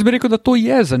 Jaz bi rekel, da to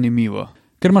je zanimivo.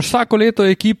 Ker imaš vsako leto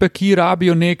ekipe, ki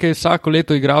rabijo nekaj, vsako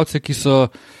leto igralce, ki so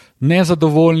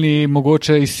nezadovoljni,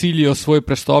 mogoče izsilijo svoj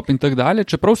prestop in tako dalje.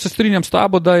 Čeprav se strinjam s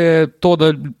tabo, da je to,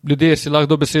 da ljudje si lahko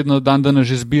dobesedno dan danes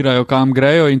že zbirajo, kam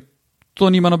grejo in to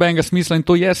nima nobenega smisla in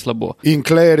to je slabo. In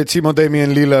klej, recimo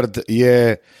Damian Lillard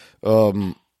je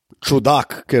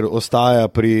čudak, ker ostaja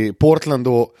pri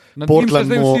Portlandu. Nad njim se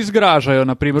zdaj vsi zgražajo,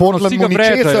 naprimer. Portland mu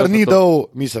ničesar ni dal,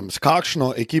 mislim, s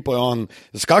kakšno ekipo je on,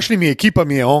 s kakšnimi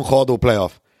ekipami je on hodil v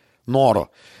playoff. Noro.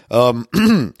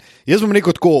 Jaz bom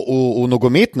rekel tako, v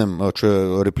nogometnem, če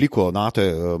repliko nate,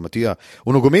 Matija,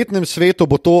 v nogometnem svetu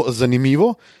bo to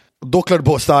zanimivo, dokler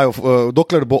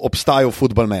bo obstajal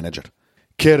football manager.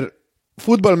 Ker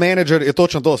football manager je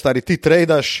točno to, stari, ti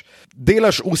tradaš,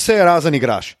 delaš vse razen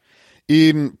igraš.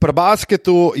 In pri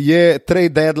basketu je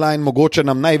trade deadline mogoče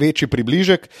nam največji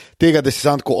približek tega, da si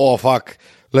sam tako,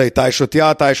 ta je šel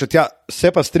tja,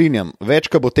 se pa strinjam, več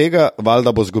ko bo tega,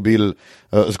 valjda bo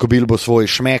zgubil bo svoj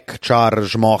šmek, čar,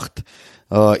 žmoht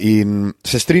in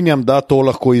se strinjam, da to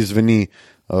lahko izveni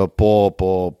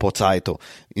po cajtu.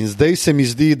 In zdaj se mi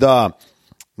zdi, da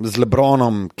z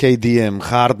LeBronom, KD-jem,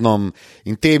 Hardenom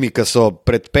in temi, ki so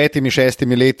pred 5-6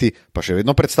 leti, pa še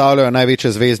vedno predstavljajo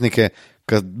največje zvezdnike,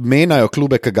 ki menjajo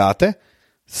klube kagate,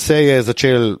 se je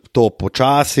začel to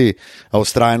počasi, a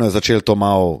vztrajno je začel to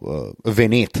malo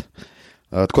venet.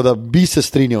 Tako da bi se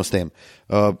strinjal s tem.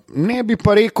 Ne bi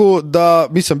pa rekel,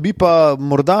 bi pa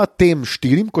morda tem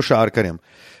 4 košarkarjem,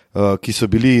 ki so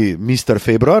bili Mr.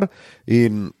 Februar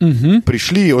in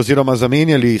prišli oziroma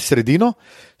zamenjali sredino,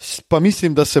 pa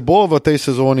mislim, da se bo v tej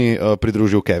sezoni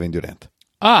pridružil Kevin Durant.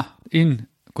 In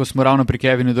ko smo ravno pri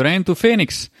Kevinu Durantu,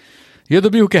 Phoenix je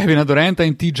dobil Kevina Duranta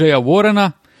in TJ-ja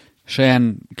Warrena, še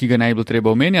en, ki ga ne bi bilo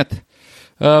treba omenjati.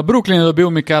 Brooklyn je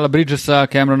dobil Michaela Bridgesa,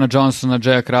 Camerona Johnsona,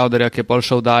 Jaya Crowderja, ki je pol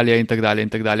šel dalje in tako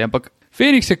dalje. Ampak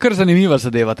Phoenix je kar zanimiva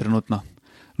zadeva trenutno.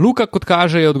 Luka, kot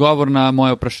kaže, je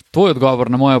tvoj odgovor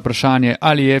na moje vprašanje,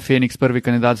 ali je Phoenix prvi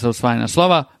kandidat za osvajanje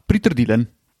naslova, pritrdilen.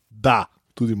 Da,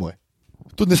 tudi moj.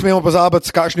 Tudi ne smemo pozabiti,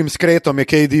 s kakšnim skretom je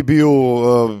KD bil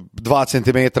 2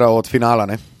 cm od finala,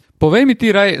 ne? Povej mi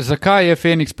ti, Raj, zakaj je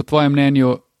Phoenix po tvojem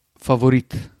mnenju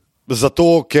favorit?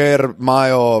 Zato, ker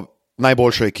imajo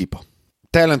najboljšo ekipo.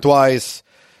 Talent-wise,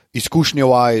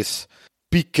 izkušnje-wise,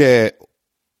 pike,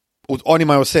 oni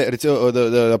imajo vse,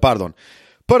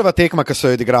 prva tekma, ki so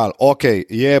jo odigrali,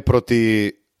 je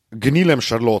proti gnilem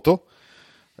Charlotteu,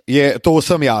 je to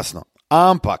vsem jasno.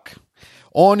 Ampak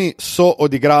oni so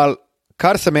odigrali,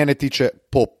 kar se mene tiče,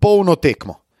 popolno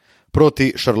tekmo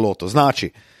proti Charlotteu. Znači,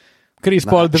 Chris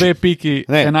Paul 2 piki,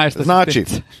 11. Znači,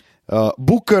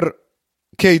 Booker,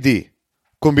 KD,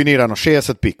 kombinirano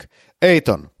 60 pik,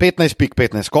 Ayton 15 pik,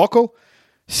 15 skokov,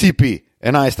 CP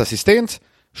 11 asistenc,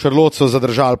 Charlotte so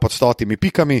zadržali pod 100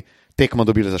 pikami, tekmo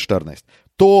dobili za 14.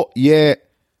 To je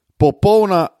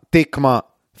popolna tekma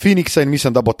Phoenixa in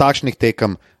mislim, da bo takšnih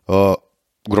tekem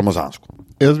gromozansko.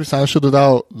 Jaz bi sam še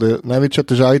dodal, da največja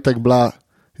težava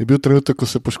je bil trenutek, ko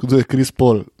se poškoduje Chris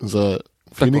Paul za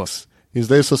Phoenix. Tako. In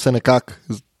zdaj so se nekako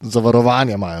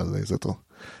zavarovanja imajo zdaj za to.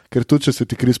 Ker tudi, če se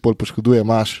ti Chris Paul poškoduje,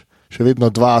 imaš še vedno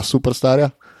 2 superstarja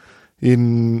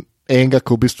in enega,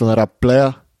 ko v bistvu ne rab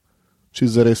playa,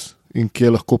 čist zares, in ki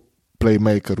je lahko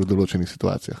playmaker v določenih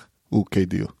situacijah v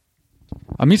KD-ju.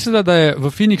 A mislite, da je v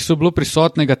Phoenixu bilo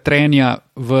prisotnega trenja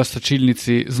v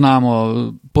slačilnici,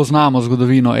 poznamo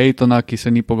zgodovino Aytona, ki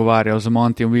se ni pogovarjal z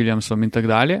Montyjem Williamsom in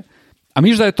tako dalje? A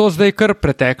misliš, da je to zdaj kar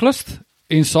preteklost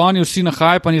in so oni vsi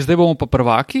nahajpani, zdaj bomo pa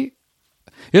prvaki?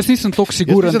 Jaz nisem toliko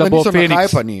siguren, da bo Phoenix...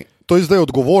 Nahajpani. To je zdaj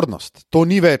odgovornost. To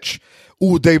ni več,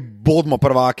 da bodimo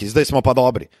prvaki, zdaj smo pa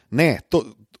dobri. Ne,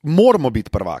 moramo biti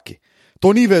prvaki.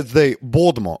 To ni več zdaj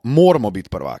moramo biti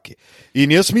prvaki.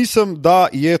 In jaz mislim, da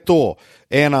je to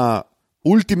ena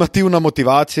ultimativna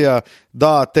motivacija,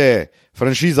 da te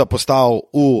franšiza postavi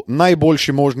v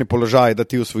najboljši možni položaj, da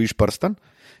ti osvojiš prsten.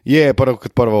 Je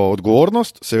prvo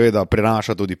odgovornost, seveda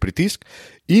prenaša tudi pritisk.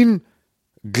 In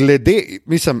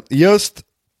jaz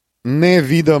ne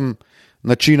vidim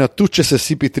načina, tudi če se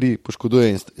CP3 poškoduje,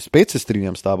 in spet se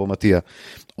strinjam s tabo, Matija,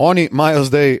 oni imajo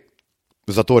zdaj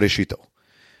za to rešitev.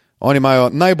 Oni imajo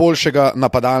najboljšega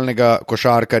napadalnega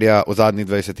košarkarja v zadnjih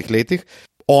 20 letih,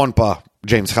 on pa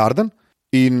James Harden,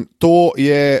 in to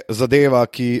je zadeva,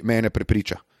 ki mene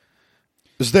prepriča.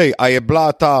 Zdaj, a je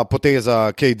bila ta poteza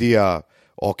KD-ja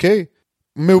ok?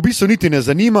 Me v bistvu niti ne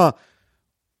zanima,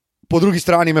 po drugi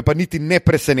strani me pa niti ne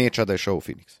preseneča, da je šel v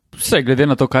Phoenix. Vse, glede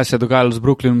na to, kaj se je dogajalo z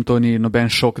Brooklynom, to ni noben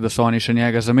šok, da so oni še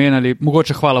njega zamenjali.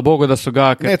 Mogoče hvala Bogu, da so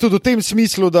ga... Ne, tudi v tem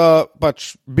smislu, da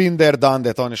pač been there, done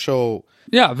that, on je šel...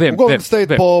 Ja, vem. Golden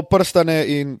State po prstane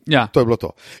in ja. To je bilo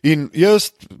to. In jaz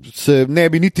se ne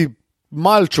bi niti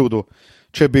mal čudil,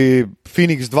 če bi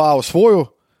Phoenix 2 osvojil,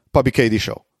 pa bi KD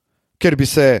šel. Ker bi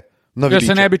se naveličal.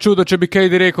 Jaz se ne bi čudil, če bi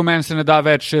KD rekel, meni se ne da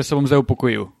več, jaz se bom zdaj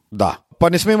upokojil. Da. Pa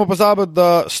ne smemo pozabiti,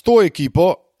 da s to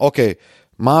ekipo,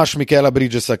 imaš Mikela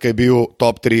Bridgesa, ki je bil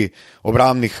top 3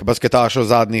 obrambnih basketašev v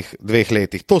zadnjih 2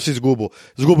 letih. To si izgubil.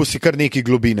 Izgubil si kar neki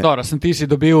globine. Dobro,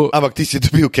 Ampak ti si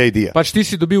dobil KD-ja. Pač ti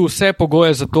si dobil vse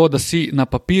pogoje za to, da si na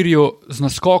papirju z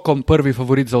naskokom prvi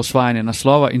favorit za osvajanje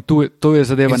naslova in tu je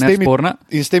zadeva nesporna.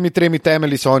 In s temi 3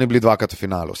 temelji so oni bili 2krat v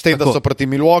finalu. S tem, da so proti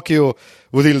Milwaukeeju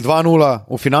vodili 2-0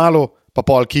 v finalu, pa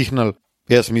pol kihnili.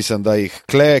 Jaz mislim, da jih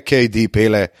KD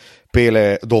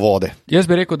pele do vode. Jaz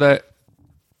bi rekel,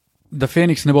 da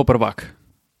Phoenix ne bo prvak.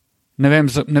 Ne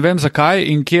vem zakaj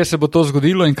in kje se bo to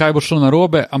zgodilo in kaj bo šlo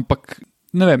narobe, ampak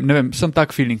ne vem, sem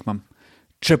tak feeling imam.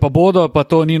 Če pa bodo, pa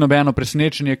to ni nobeno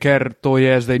presenečenje, ker to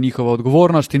je zdaj njihova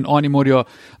odgovornost in oni morajo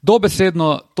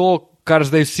dobesedno to, kar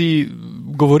zdaj vsi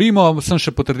govorimo, sem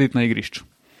še potrditi na igrišču.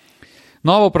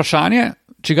 Novo vprašanje,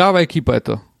 čigava ekipa je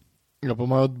to? Ja, pa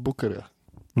imajo od Bookerja.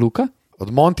 Luka? Od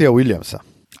Montyja Williamsa.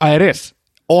 A je res?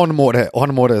 On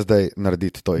more zdaj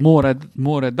narediti to.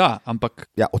 More, da, ampak...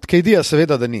 Ja, od KD-ja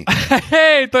seveda, da ni.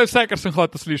 Hej, to je vse, kar sem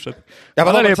hotel slišati. Ja,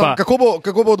 kako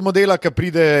bo od modela, ki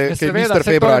pride Mr.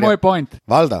 Februarja? To je moj point.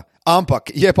 Valjda.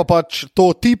 Ampak je pa pač to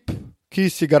tip, ki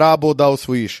si ga rabo, da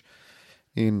osvojiš.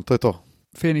 In to je to.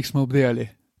 Phoenix smo obdelali.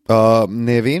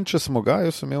 Ne vem, če smo ga,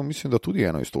 jaz sem imel, mislim, da tudi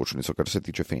eno istočnico, kar se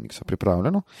tiče Phoenixa,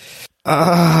 pripravljeno.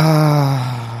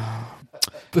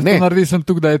 Naredi sem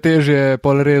tukaj, da je težje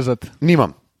pol rezati.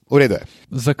 Nimam, v redu je.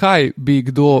 Zakaj bi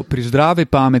kdo pri zdravi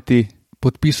pameti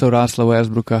podpisal Russella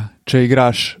Westbrooka, če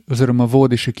igraš oziroma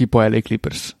vodiš ekipo LA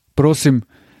Clippers? Prosim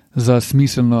za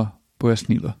smiselno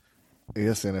pojasnilo.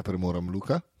 Jaz se ne premoram,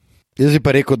 Luka. Jaz bi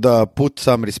pa rekel, da put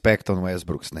some respect on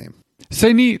Westbrook's name.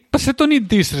 Pa se to ni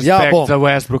disrespekt za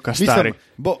Westbrooka, stari.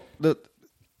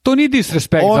 To ni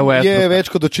disrespekt za Westbrooka. On je več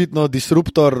kot očitno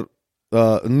disruptor,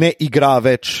 ne igra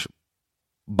več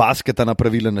basketa na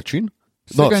pravilen način.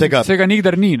 Vsega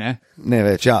nikdar ni, ne? Ne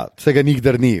več, ja, vsega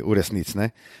nikdar ni v resnici,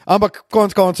 ne. Ampak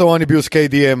konec koncev on je bil s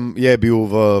KD-jem, je bil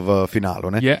v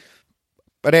finalu, ne. Je.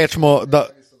 Rečemo, da...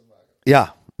 Ja,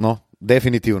 no,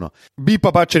 definitivno. Bi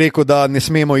pa pač rekel, da ne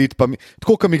smemo iti,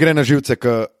 tako, ko mi gre na živce,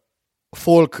 ko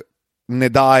folk ne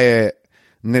daje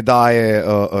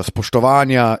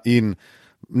spoštovanja in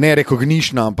ne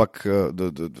recognition, ampak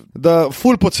da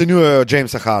ful podcenjujejo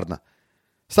Jamesa Hardena.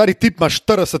 Stari tip ima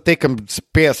 40 tekem s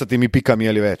 50 pikami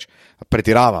ali več.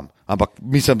 Pretiravam, ampak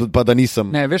mislim pa, da nisem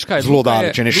zelo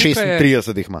daleč, če ne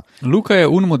 36 jih ima. Luka je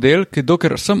model, ki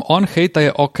dokler sem on hejta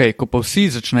je ok, ko pa vsi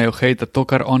začnejo hejta to,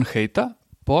 kar on hejta,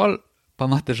 pol pa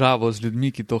ima težavo z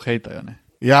ljudmi, ki to hejtajo, ne?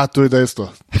 Ja, to je dejstvo.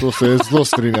 To se jaz zelo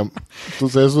strinjam.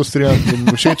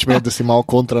 Všeč mi je, da si malo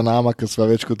kontra nama, ker sva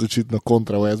več kot očitno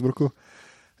kontra Westbrooku.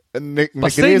 Ne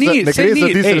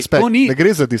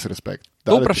gre za disrespekt.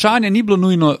 To vprašanje ni bilo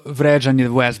nujno vređanje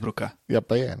Westbrooka. Ja,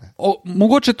 pa je, ne.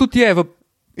 Mogoče tudi je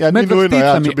ni nujno,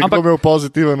 ja, če bi imel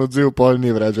pozitiven odziv, pol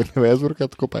ni vređanje Westbrooka,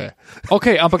 tako pa je.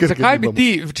 Ok, ampak zakaj bi ti,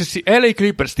 če si LA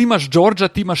Clippers, ti imaš Georgia,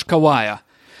 ti imaš Kawaja,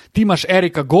 ti imaš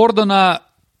Erika Gordona,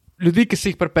 ljudi, ki si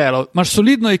jih pripeljal, imaš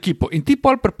solidno ekipo in ti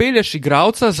pol pripelješ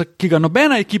igralca, ki ga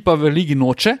nobena ekipa v ligi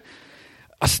noče,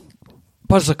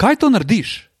 pa zakaj to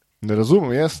narediš? Ne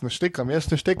razumem, jaz ne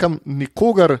štekam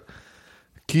nikogar,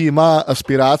 ki ima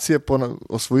aspiracije po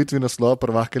osvojitvi naslova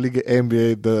prvake lige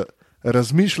NBA, da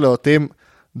razmišlja o tem,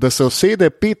 da se usede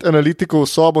 5 analitikov v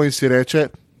sobo in si reče,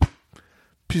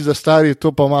 pizda stari,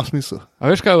 to pa ima smisel. A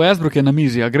veš kaj, Westbrook je na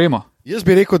mizi, a gremo? Jaz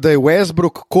bi rekel, da je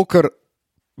Westbrook kokar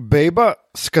bejba,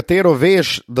 s katero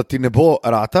veš, da ti ne bo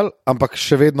ratal, ampak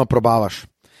še vedno probavaš.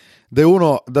 Da je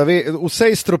da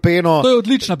vse iztropeno. To je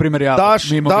odlična primerjava. Daš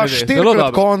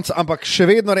 4krat konc, ampak še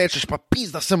vedno rečeš, pa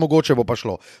pizda se mogoče bo pa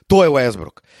šlo. To je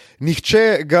Westbrook.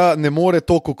 Nihče ga ne more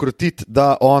toliko krotiti,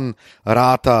 da on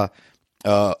rata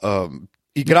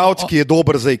igralec, ki je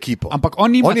dober za ekipo. Ampak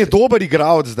on je dober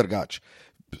igralec, drugač.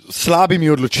 Slabimi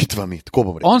odločitvami, tako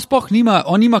bom rekel. On sploh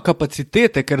nima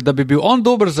kapacitete, ker da bi bil on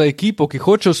dober za ekipo, ki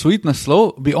hoče osvojiti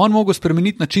naslov, bi on mogel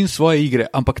spremeniti način svoje igre,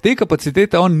 ampak te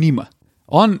kapacitete on nima.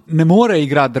 On ne more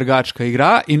igrati drugačka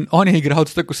igra in on je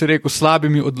igralec, tako se rekel,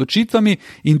 slabimi odločitvami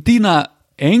in ti na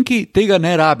enki tega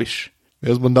ne rabiš.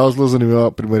 Jaz bom dal zelo zanimivo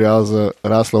primerjavo z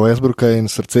Russellom Westbrooka in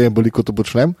srce je boli, ko to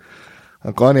počnem.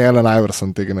 Ampak on je Allen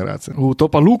Iverson te generacije. To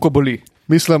pa Luko boli.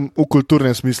 Mislim, v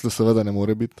kulturnem smislu seveda ne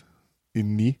more biti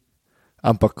in ni,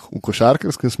 ampak v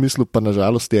košarkarskem smislu pa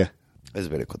nažalost je. Jaz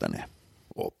bi rekel, da ne.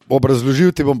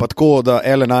 Obrazložil ti bom pa tako, da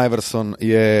Allen Iverson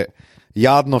je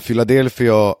jadno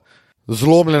Filadelfijo,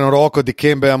 zlomljeno roko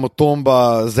Dikembeja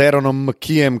Mutomba z Aaronom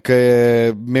McKeejem, ki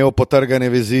je imel potrgane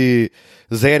vezi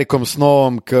z Erikom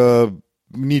Snowom, ki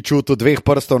ni čutil 2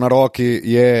 prstov na roki,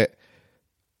 je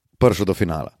prišel do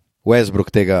finala. Westbrook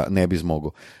tega ne bi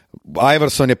zmogel.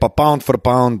 Iverson je pa pound for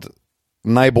pound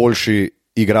najboljši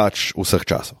igrač vseh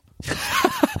časov.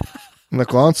 Na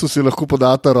koncu si lahko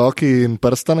podata roki in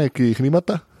prstane, ki jih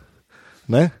nimata.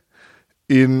 Ne?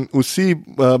 In vsi,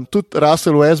 tudi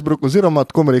Russell Westbrook, oziroma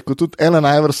tako mi rekel, tudi Allen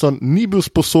Iverson ni bil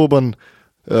sposoben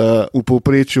v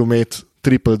povprečju imeti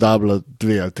triple-double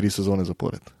 2 ali 3 sezone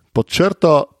zapored. Pod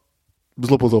črto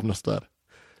zelo podobna stvar.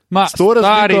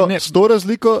 S to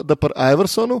razliko, da pri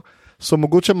Iversonu so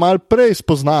mogoče malo prej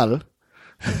spoznali,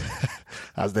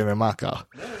 a zdaj me makal.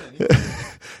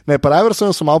 Ne, pri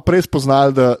Iversonu so malo prej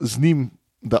spoznali, da z njim,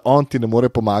 da on ti ne more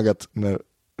pomagati na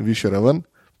višji raven.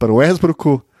 Pri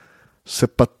Westbrooku se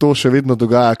pa to še vedno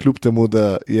dogaja, kljub temu,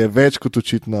 da je več kot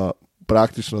očitno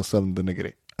praktično vsem, da ne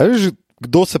gre.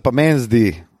 Kdo se pa meni zdi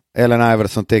Allen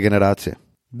Iverson te generacije?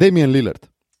 Damian Lillard.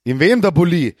 In vem, da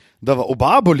boli, da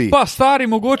oba boli. Pa stari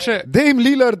mogoče. Damian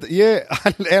Lillard je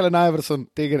Allen Iverson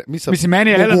te generacije. Mislim,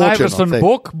 meni je Allen Iverson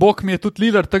bog mi je tudi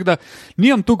Lillard, tako da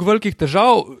nimam tukaj velikih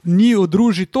težav, ni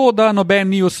udruži to, da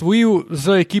noben ni osvojil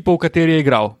z ekipo, v kateri je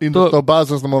igral. In da sta oba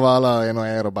zaznamovala eno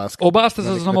ero basket. Oba sta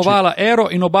zaznamovala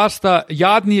ero in oba sta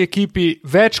jadni ekipi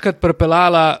večkrat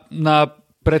prepeljala na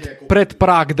pred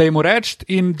prag, da jim reči,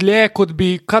 in dlje, kot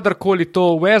bi kadarkoli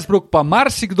to Westbrook, pa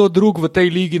marsikdo drug v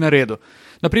tej ligi naredil.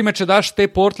 Naprimer, če daš te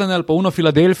Portland ali pa uno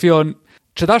Filadelfijo,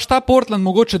 če daš ta Portland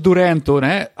mogoče Durantu,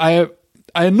 a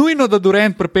je nujno, da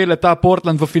Durant pripelje ta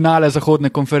Portland v finale zahodne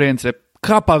konference?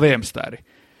 Kaj pa vem, stari?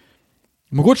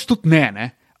 Mogoče tudi ne?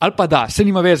 Ali pa da, se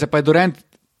nima veze, pa je Durant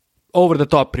over the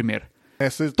top primer.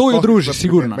 To je druži,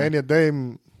 sigurno.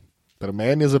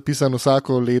 Meni je zapisano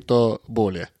vsako leto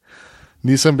bolje.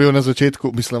 Nisem bil na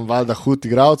začetku, mislim, valjda hud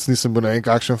igralec, nisem bil ne vem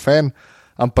kakšen fan,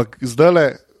 ampak zdajle,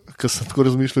 ko sem tako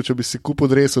razmišljal, če bi si kupil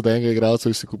dres od enega igralca,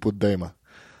 bi si kupil Dama.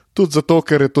 Tudi zato,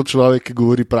 ker je to človek, ki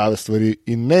govori prave stvari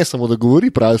in ne samo, da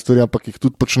govori prave stvari, ampak jih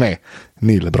tudi počne.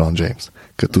 Ni LeBron James,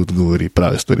 ki tudi govori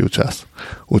prave stvari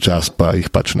včasih pa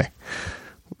jih pač ne.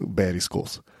 Beri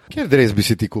skozi. Kjer dres bi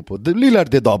si ti kupil?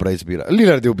 Lillard je dobra izbira.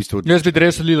 Lillard je v bistvu... Jaz bi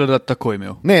dres Lillarda tako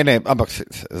imel. Ne, ampak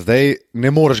zdaj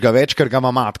ne moreš ga več, ker ga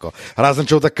ima matko. Razen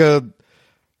če tako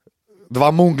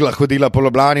 2 mungla hodila po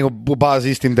Ljubljani oba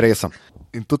z istim dresom.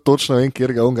 In tudi točno vem,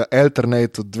 kjer ga onga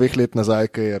alternate od 2 let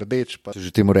nazaj, ki je rdeč. Pa...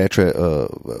 Že ti mu reče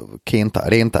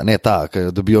renta, ne ta,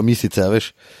 ki dobijo misice,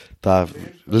 veš, ta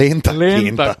lenta,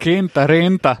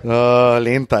 renta.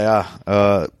 Lenta, ja.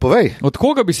 Povej. Od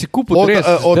koga bi si kupil dres?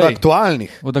 Od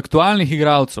aktualnih. Od aktualnih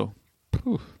igralcev.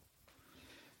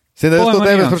 Sedaj jaz to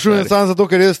tebe sprašujem samo zato,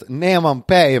 ker jaz nemam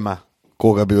pejma,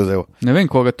 koga bi vzel. Ne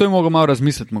vem koga, to je mogel malo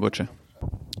razmisliti mogoče.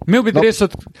 Imel bi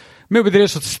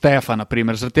dres od Stefa,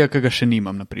 naprimer, zaradi tega, ker ga še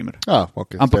nimam, naprimer.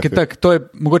 Okay, ampak je tak, to je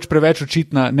mogoče preveč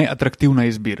očitna, neatraktivna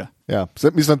izbira. Ja,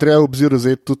 mislim, treba v obzir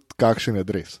vzeti tudi kakšen je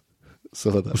dres.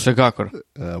 Seveda. Vsekakor.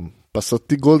 Pa so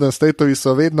ti Golden State-ovi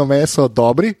so vedno meso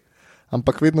dobri,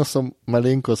 ampak vedno so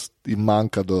malenkost in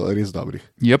manjka do res dobrih.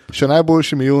 Yep. Še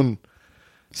najboljši mi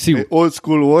Old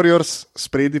School Warriors,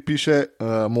 spredi piše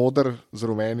moder z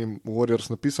rumenim Warriors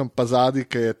napisom, pa zadnji,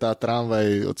 ki je ta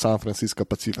tramvaj od San Francisca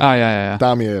Pacific. Ja.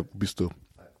 Tam je v bistvu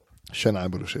še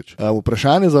najbolj všeč.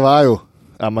 Vprašanje za vaju,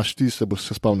 a imaš ti, se boš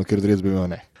se spomnil, ker res bi imel,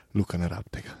 ne, Luka ne rab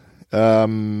tega.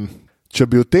 Če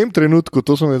bi v tem trenutku,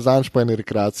 to smo zanj pa eni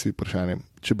rekreaciji vprašanje,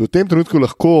 če bi v tem trenutku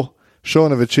lahko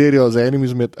šel na večerjo z enim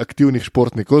izmed aktivnih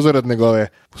športnikov zaradi njegove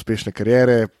uspešne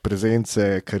kariere,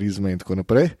 prezence, karizme in tako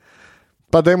naprej,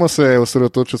 pa dajmo se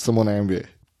osredotočiti samo na NBA.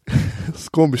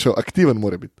 S kom bi šel? Aktiven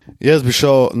mora biti. Jaz bi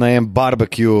šel na en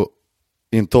barbecue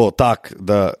in to tak,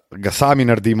 da ga sami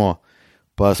naredimo,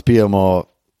 pa spijemo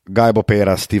gajbo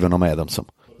pera s Stevenom Adamsom.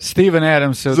 Steven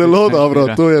Adams je zelo dobro,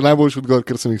 to je najboljši odgovor,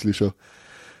 kar sem jih slišal.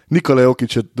 Nikola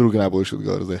Jokić je drugi najboljši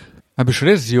odgovor zdaj. A bi šel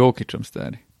res z Jokićem,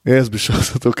 stari? Jaz bi šel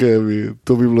zato, ker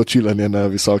to bi bilo čilanje na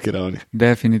visoki ravni.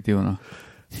 Definitivno.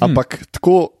 Ampak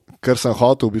tako, kar sem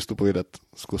hotel v bistvu povedati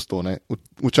skozi to, ne.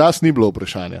 Včasih ni bilo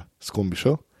vprašanja, s kom bi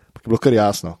šel, ampak je bilo kar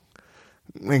jasno.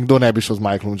 Kdo ne bi šel z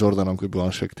Michaelom Jordanom, ko je bil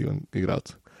on še aktiven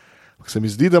igralec. Se mi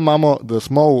zdi, da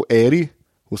smo v eri,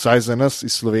 vsaj za nas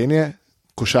iz Slovenije,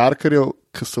 košarkarjev,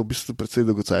 ki so v bistvu precej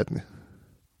dolgocajtni.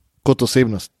 Kot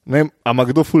osebnost. Ne vem, ama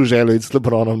kdo ful želel iti z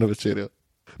LeBronom na večerjo?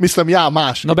 Mislim, ja,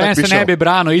 imaš. Noben se ne bi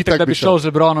branil, itak da bi šel z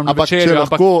LeBronom na večerjo,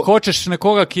 ampak hočeš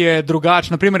nekoga, ki je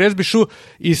drugačen. Naprimer, jaz bi šel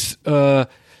iz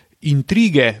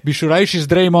intrige, bi šel rajši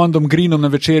z Draymondom Greenom na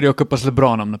večerjo, kot pa z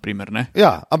LeBronom, naprimer, ne?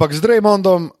 Ja, ampak z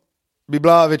Draymondom bi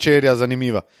bila večerja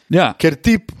zanimiva. Ja. Ker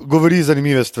tip govori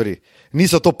zanimive stvari.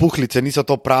 Niso to puhlice, niso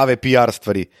to prave PR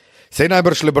stvari. Sej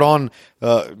najbrž LeBron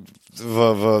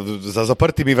za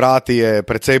zaprtimi vrati je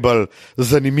precej bolj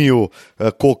zanimiv,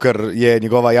 kakor je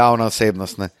njegova javna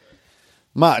osebnost. Ne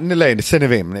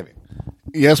vem.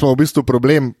 Jaz smo v bistvu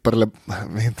problem,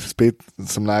 spet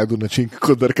sem najdel način,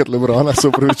 kako drkati LeBrona, se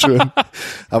upravičujem.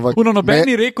 Noben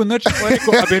ni rekel,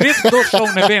 a bi res došel,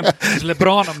 ne vem, z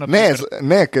LeBronom.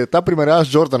 Ne, ker ta primerjava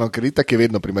z Jordanom, ker itak je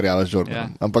vedno primerjava z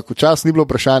Jordanom. Ja. Ampak včasih ni bilo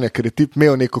vprašanja, ker je tip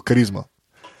imel neko karizmo.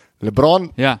 LeBron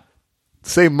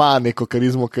sej ima neko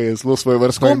karizmo, ki je zelo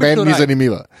svojevrstna in meni ni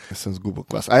zanimiva. Sem zgubil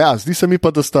klas. Zdi se mi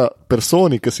pa, da sta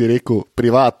personi, ki si rekel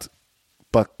privat,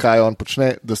 pa kaj on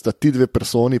počne, da sta ti dve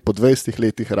personi po 20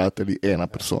 letih rateli ena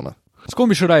persona. S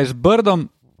kom bi šel raj, z Birdom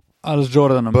ali z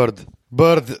Jordanom?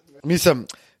 Bird, mislim,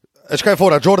 kaj je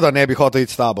fora, Jordan ne bi hotel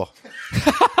iti s tabo.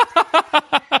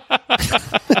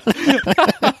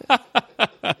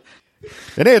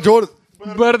 Ne, Jordan.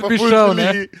 Bird bi šel,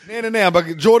 ne? Ne, ampak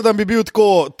Jordan bi bil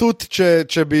tako, tudi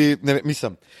če bi, ne vem,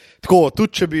 mislim, tako,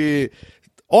 tudi če bi,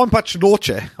 on pač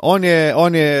noče, on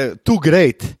je too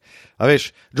great, a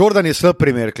veš, Jordan je slab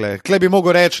primer, kle bi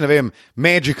mogel reči, ne vem,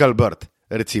 Magical Bird,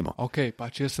 recimo. Okay,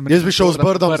 pač, jaz bi šel z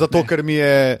Birdom, zato ker mi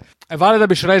je... Vale, da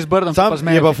bi šel z Birdom, sam pa z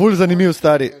Magic. Je pa ful zanimiv,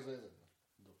 stari.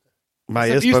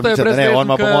 Jaz pa mislim, da ne, on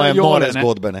ima po mojem more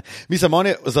zgodbe, ne. Mislim, on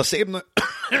je zasebno...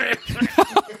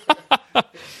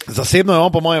 Zasebno je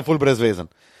on po mojem ful brezvezen.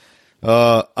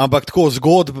 Ampak tako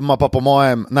zgodb ima pa po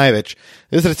mojem največ.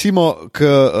 Jaz recimo, ki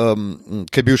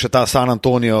je bil še ta San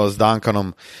Antonio z Duncanom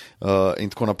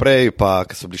in tako naprej, pa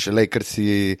ki so bili še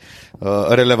Lakersi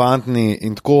relevantni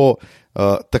in tako,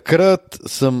 takrat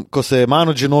sem, ko se je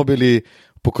Manu Ginobili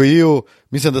pokojil,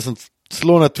 mislim, da sem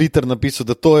celo na Twitter napisal,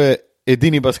 da to je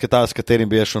edini basketar, s katerim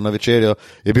bi šel na večerjo,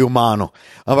 je bil Manu.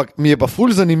 Ampak mi je pa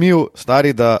ful zanimiv,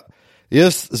 stari, da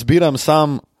jaz zbiram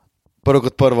sam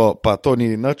prvo, pa to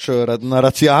ni nič na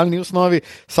racialni osnovi,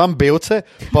 sam belce,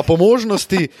 pa po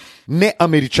možnosti ne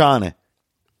Američane.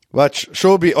 Pač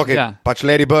šel bi, pač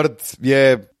Larry Bird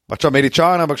je pač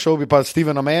Američan, ampak šel bi pa s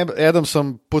Stevenom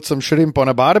Adamsom, pucem šrimpo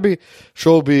na Barbie,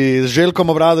 šel bi z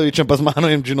Željkom Obradovičem, pa z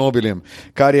Manujem Ginobiljem,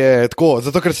 kar je tako,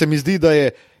 zato ker se mi zdi, da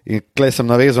je, in klej sem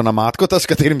navezal na Matkota, s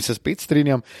katerim se spet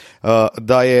strinjam,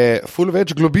 da je ful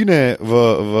več globine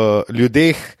v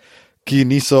ljudeh, ki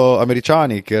niso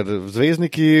Američani, ker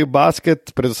zvezdniki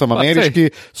basket, predvsem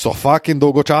ameriški, so fucking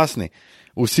dolgočasni.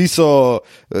 Vsi so,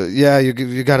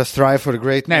 you gotta strive for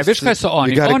greatness. Ne, veš kaj so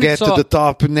oni? You gotta get to the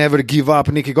top, never give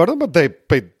up, neki gor, pa daj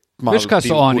malo. Veš kaj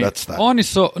so oni? Oni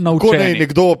so naučeni. Ko ne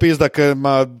nekdo pizda, ki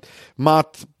ima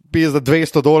pizda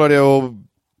 $200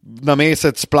 na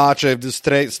mesec plače,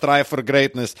 strive for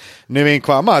greatness, ne vem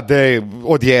kva,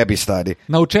 odjebi, stari.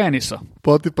 Naučeni so.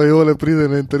 Poti pa Jole pride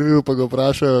na intervju, pa ga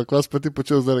vprašajo, kva si pa ti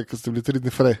počel zdaj, ko ste bili 3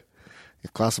 dni frej.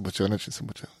 Kva sem počel, neč nisem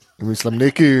počel. Mislim,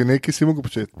 neki si mogel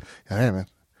početi. Ja, ne.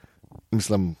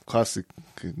 Mislim, kva si,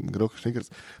 grokaš nekaj.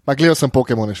 Ma gledal sem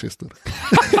Pokemone 6 ur.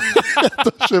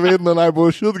 To še vedno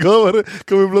najboljši odgovor,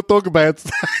 ko bi bilo toliko bad.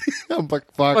 Ampak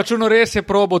fakt. Pač ono res je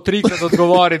probo 3krat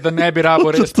odgovoriti, da ne bi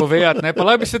rabo res povedati, ne? Pa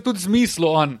lahko bi se tudi zmislil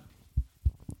on.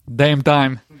 Dame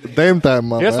time. Dame time,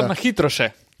 man. Jaz sem na hitro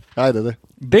še. Ajde, daj.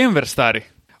 Denver, stari.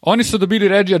 Oni so dobili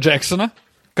Reggija Jacksona,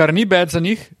 kar ni bad za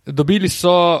njih. Dobili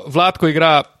so Vlatko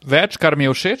igra več, kar mi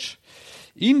je všeč.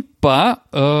 In pa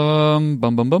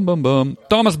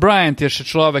Thomas Bryant je še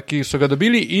človek, ki so ga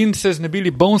dobili in se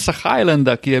znebili Bonesa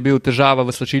Highlanda, ki je bil težava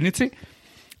v slačilnici.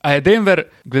 A je Denver,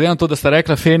 glede na to, da sta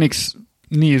rekla Phoenix,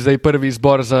 ni zdaj prvi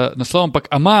izbor za naslov,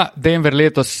 ampak ima Denver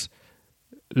letos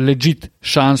legit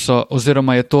šanso,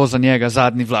 oziroma je to za njega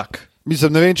zadnji vlak?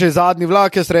 Mislim, ne vem, če je zadnji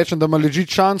vlak, jaz rečem, da ima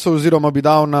legit šanso, oziroma bi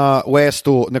dal na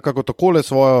Westu nekako takole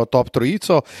svojo top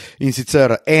trojico in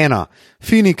sicer 1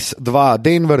 Phoenix, 2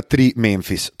 Denver, 3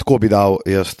 Memphis. Tako bi dal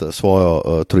jaz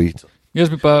svojo trojico. Jaz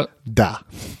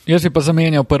bi pa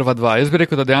zamenjal prva dva. Jaz bi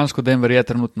rekel, da dejansko Denver je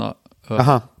trenutno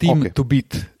team to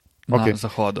beat na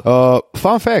zahodu.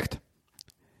 Fun fact.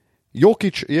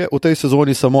 Jokić je v tej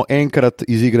sezoni samo enkrat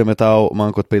iz igre metal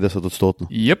manj kot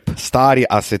 50%. Yep. Stari,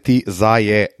 a se ti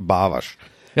zajebavaš.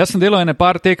 Jaz sem delal ene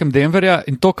par tekem Denverja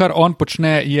in to, kar on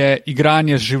počne, je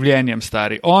igranje z življenjem,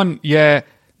 stari. On je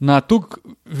na tuk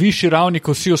višji ravni,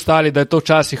 kot vsi ostali, da je to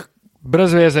včasih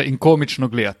brez veze in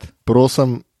komično gledati.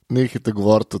 Prosim, nehajte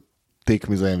govoriti o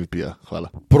tekmi za MVP-ja. Hvala.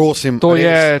 Prosim, to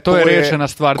je rečena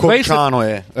stvar. Končano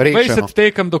je. 20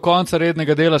 tekem do konca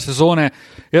rednega dela sezone.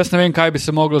 Jaz ne vem, kaj bi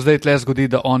se moglo zdaj tle zgoditi,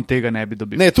 da on tega ne bi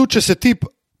dobil. Ne, tudi če se tip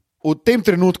v tem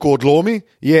trenutku odlomi,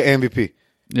 je MVP.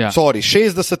 Ja. Sorry,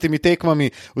 60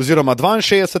 tekmami oziroma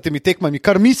 62 tekmami,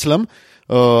 kar mislim,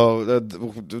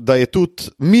 da je tudi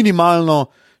minimalno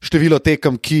število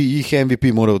tekem, ki jih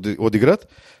MVP mora odigrati.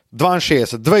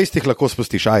 62, 20 lahko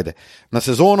spustiš, ajde. Na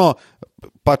sezono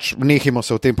pač nehimo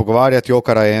se o tem pogovarjati,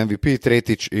 Jokara je MVP,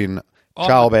 tretjič in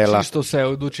čao Bela. Čisto vse,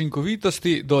 od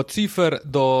učinkovitosti do cifer,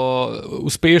 do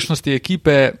uspešnosti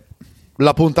ekipe.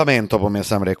 L'apuntamento, bom jaz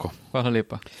sam rekel. Hvala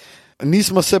lepa.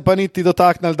 Nismo se pa niti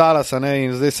dotaknili Dallasa, ne,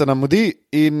 in zdaj se nam mudi.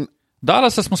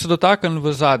 Dallasa smo se dotaknili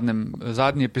v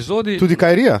zadnji epizodi. Tudi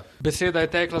Kyrija. Beseda je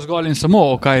tekla zgolj in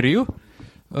samo o Kyriju.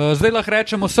 Zdaj lahko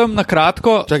rečemo sem na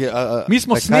kratko. Mi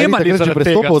smo snemali zaradi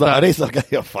tega.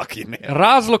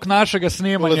 Razlog našega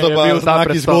snemanja je bil ta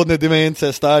prestop. Zgodne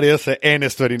demence, stari, se ene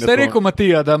stvari ne. Ste rekel,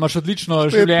 Matija, da imaš odlično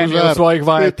življenje v svojih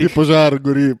vajetih. Ti požar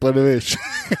gori, pa ne veš.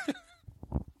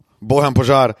 Bojan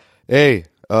požar.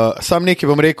 Sam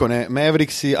nekaj bom rekel, ne?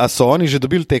 Mavericksi, a so oni že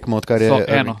dobili tekmo, odkar je...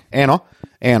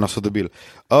 Eno so dobili.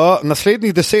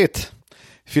 Naslednjih 10.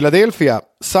 Philadelphia,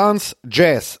 Suns,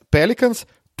 Jazz, Pelicans,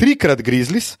 3-krat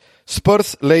Grizzlies,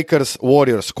 Spurs, Lakers,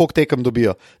 Warriors. Koliko tekem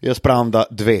dobijo? Jaz pravim, da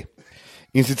 2.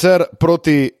 In sicer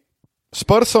proti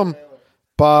Spursom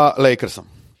pa Lakersom.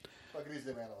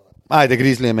 Ajde,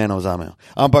 Grizzly je meno vzamejo.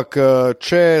 Ampak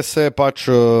če se pač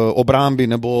obrambi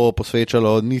ne bo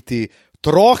posvečalo niti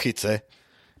trohice.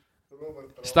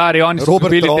 Stari, oni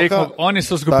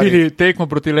so zgubili tekmo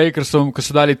proti Lakersom, ko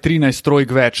so dali 13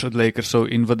 trojk več od Lakersov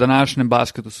in v današnjem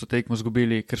basketu so tekmo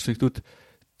zgubili, ker so jih tudi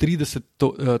 30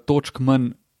 točk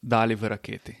manj dali v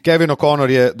raketi. Kevin O'Connor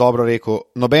je dobro rekel,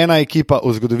 nobena ekipa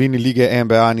v zgodovini lige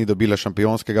NBA ni dobila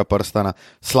šampionskega prstana.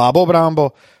 Slabo obrambo,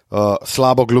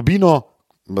 slabo globino,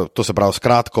 to se pravi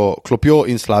skratko klopjo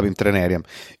in slabim trenerjem.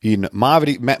 In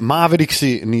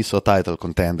Mavericksi niso title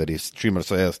contenderi, s čimer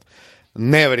so jaz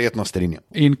neverjetno strinjam.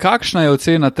 In kakšna je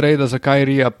ocena trejda za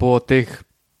Kyrija po teh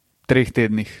 3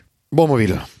 tednih? Bomo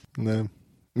videli. Ne vem.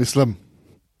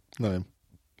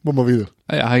 Bomo videli.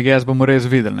 Jaz bomo res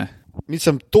videli, ne?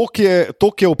 Mislim,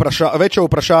 več je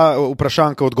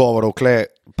vprašanka odgovorov,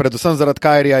 predvsem zaradi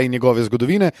Kyrija in njegove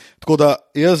zgodovine, tako da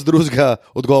jaz drugega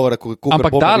odgovora,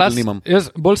 ampak Dallas,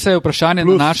 bolj se je vprašanje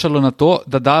nanašalo na to,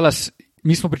 da Dallas,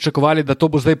 mi smo pričakovali, da to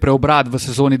bo zdaj preobrat v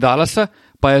sezoni Dallasa,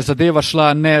 pa je zadeva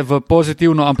šla ne v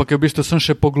pozitivno, ampak je v bistvu sem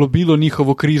še poglobilo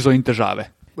njihovo krizo in težave.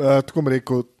 Tako mi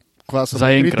rekel, kva sem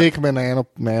 3 tekme na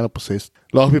eno posest.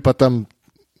 Lahko bi pa tam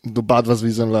doba 2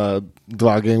 zvizenla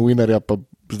 2 game winnerja, pa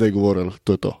zdaj govorili,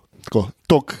 to je to.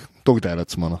 Tok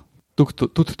delac smo.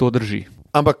 Tudi to drži.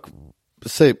 Ampak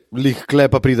sej lih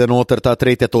klepa pride noter ta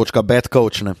 3. točka, bad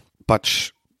coach, ne. Pač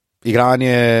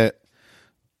igranje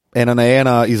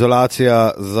 1-1,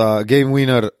 izolacija za game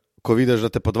winner, ko vidiš, da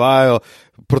te podvajajo,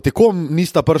 proti kom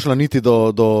nista prišla niti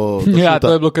do ja,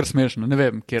 to je bilo kar smešno, ne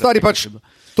vem. Stari pač,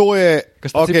 to je,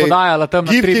 okay,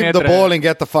 give him the ball and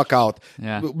get the fuck out.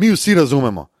 Yeah. Mi vsi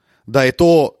razumemo, da je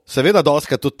to seveda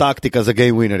doskrat tudi taktika za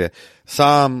game winnerje.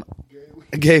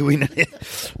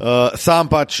 Sam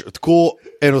pač tako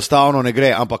enostavno ne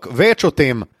gre, ampak več o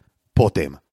tem potem.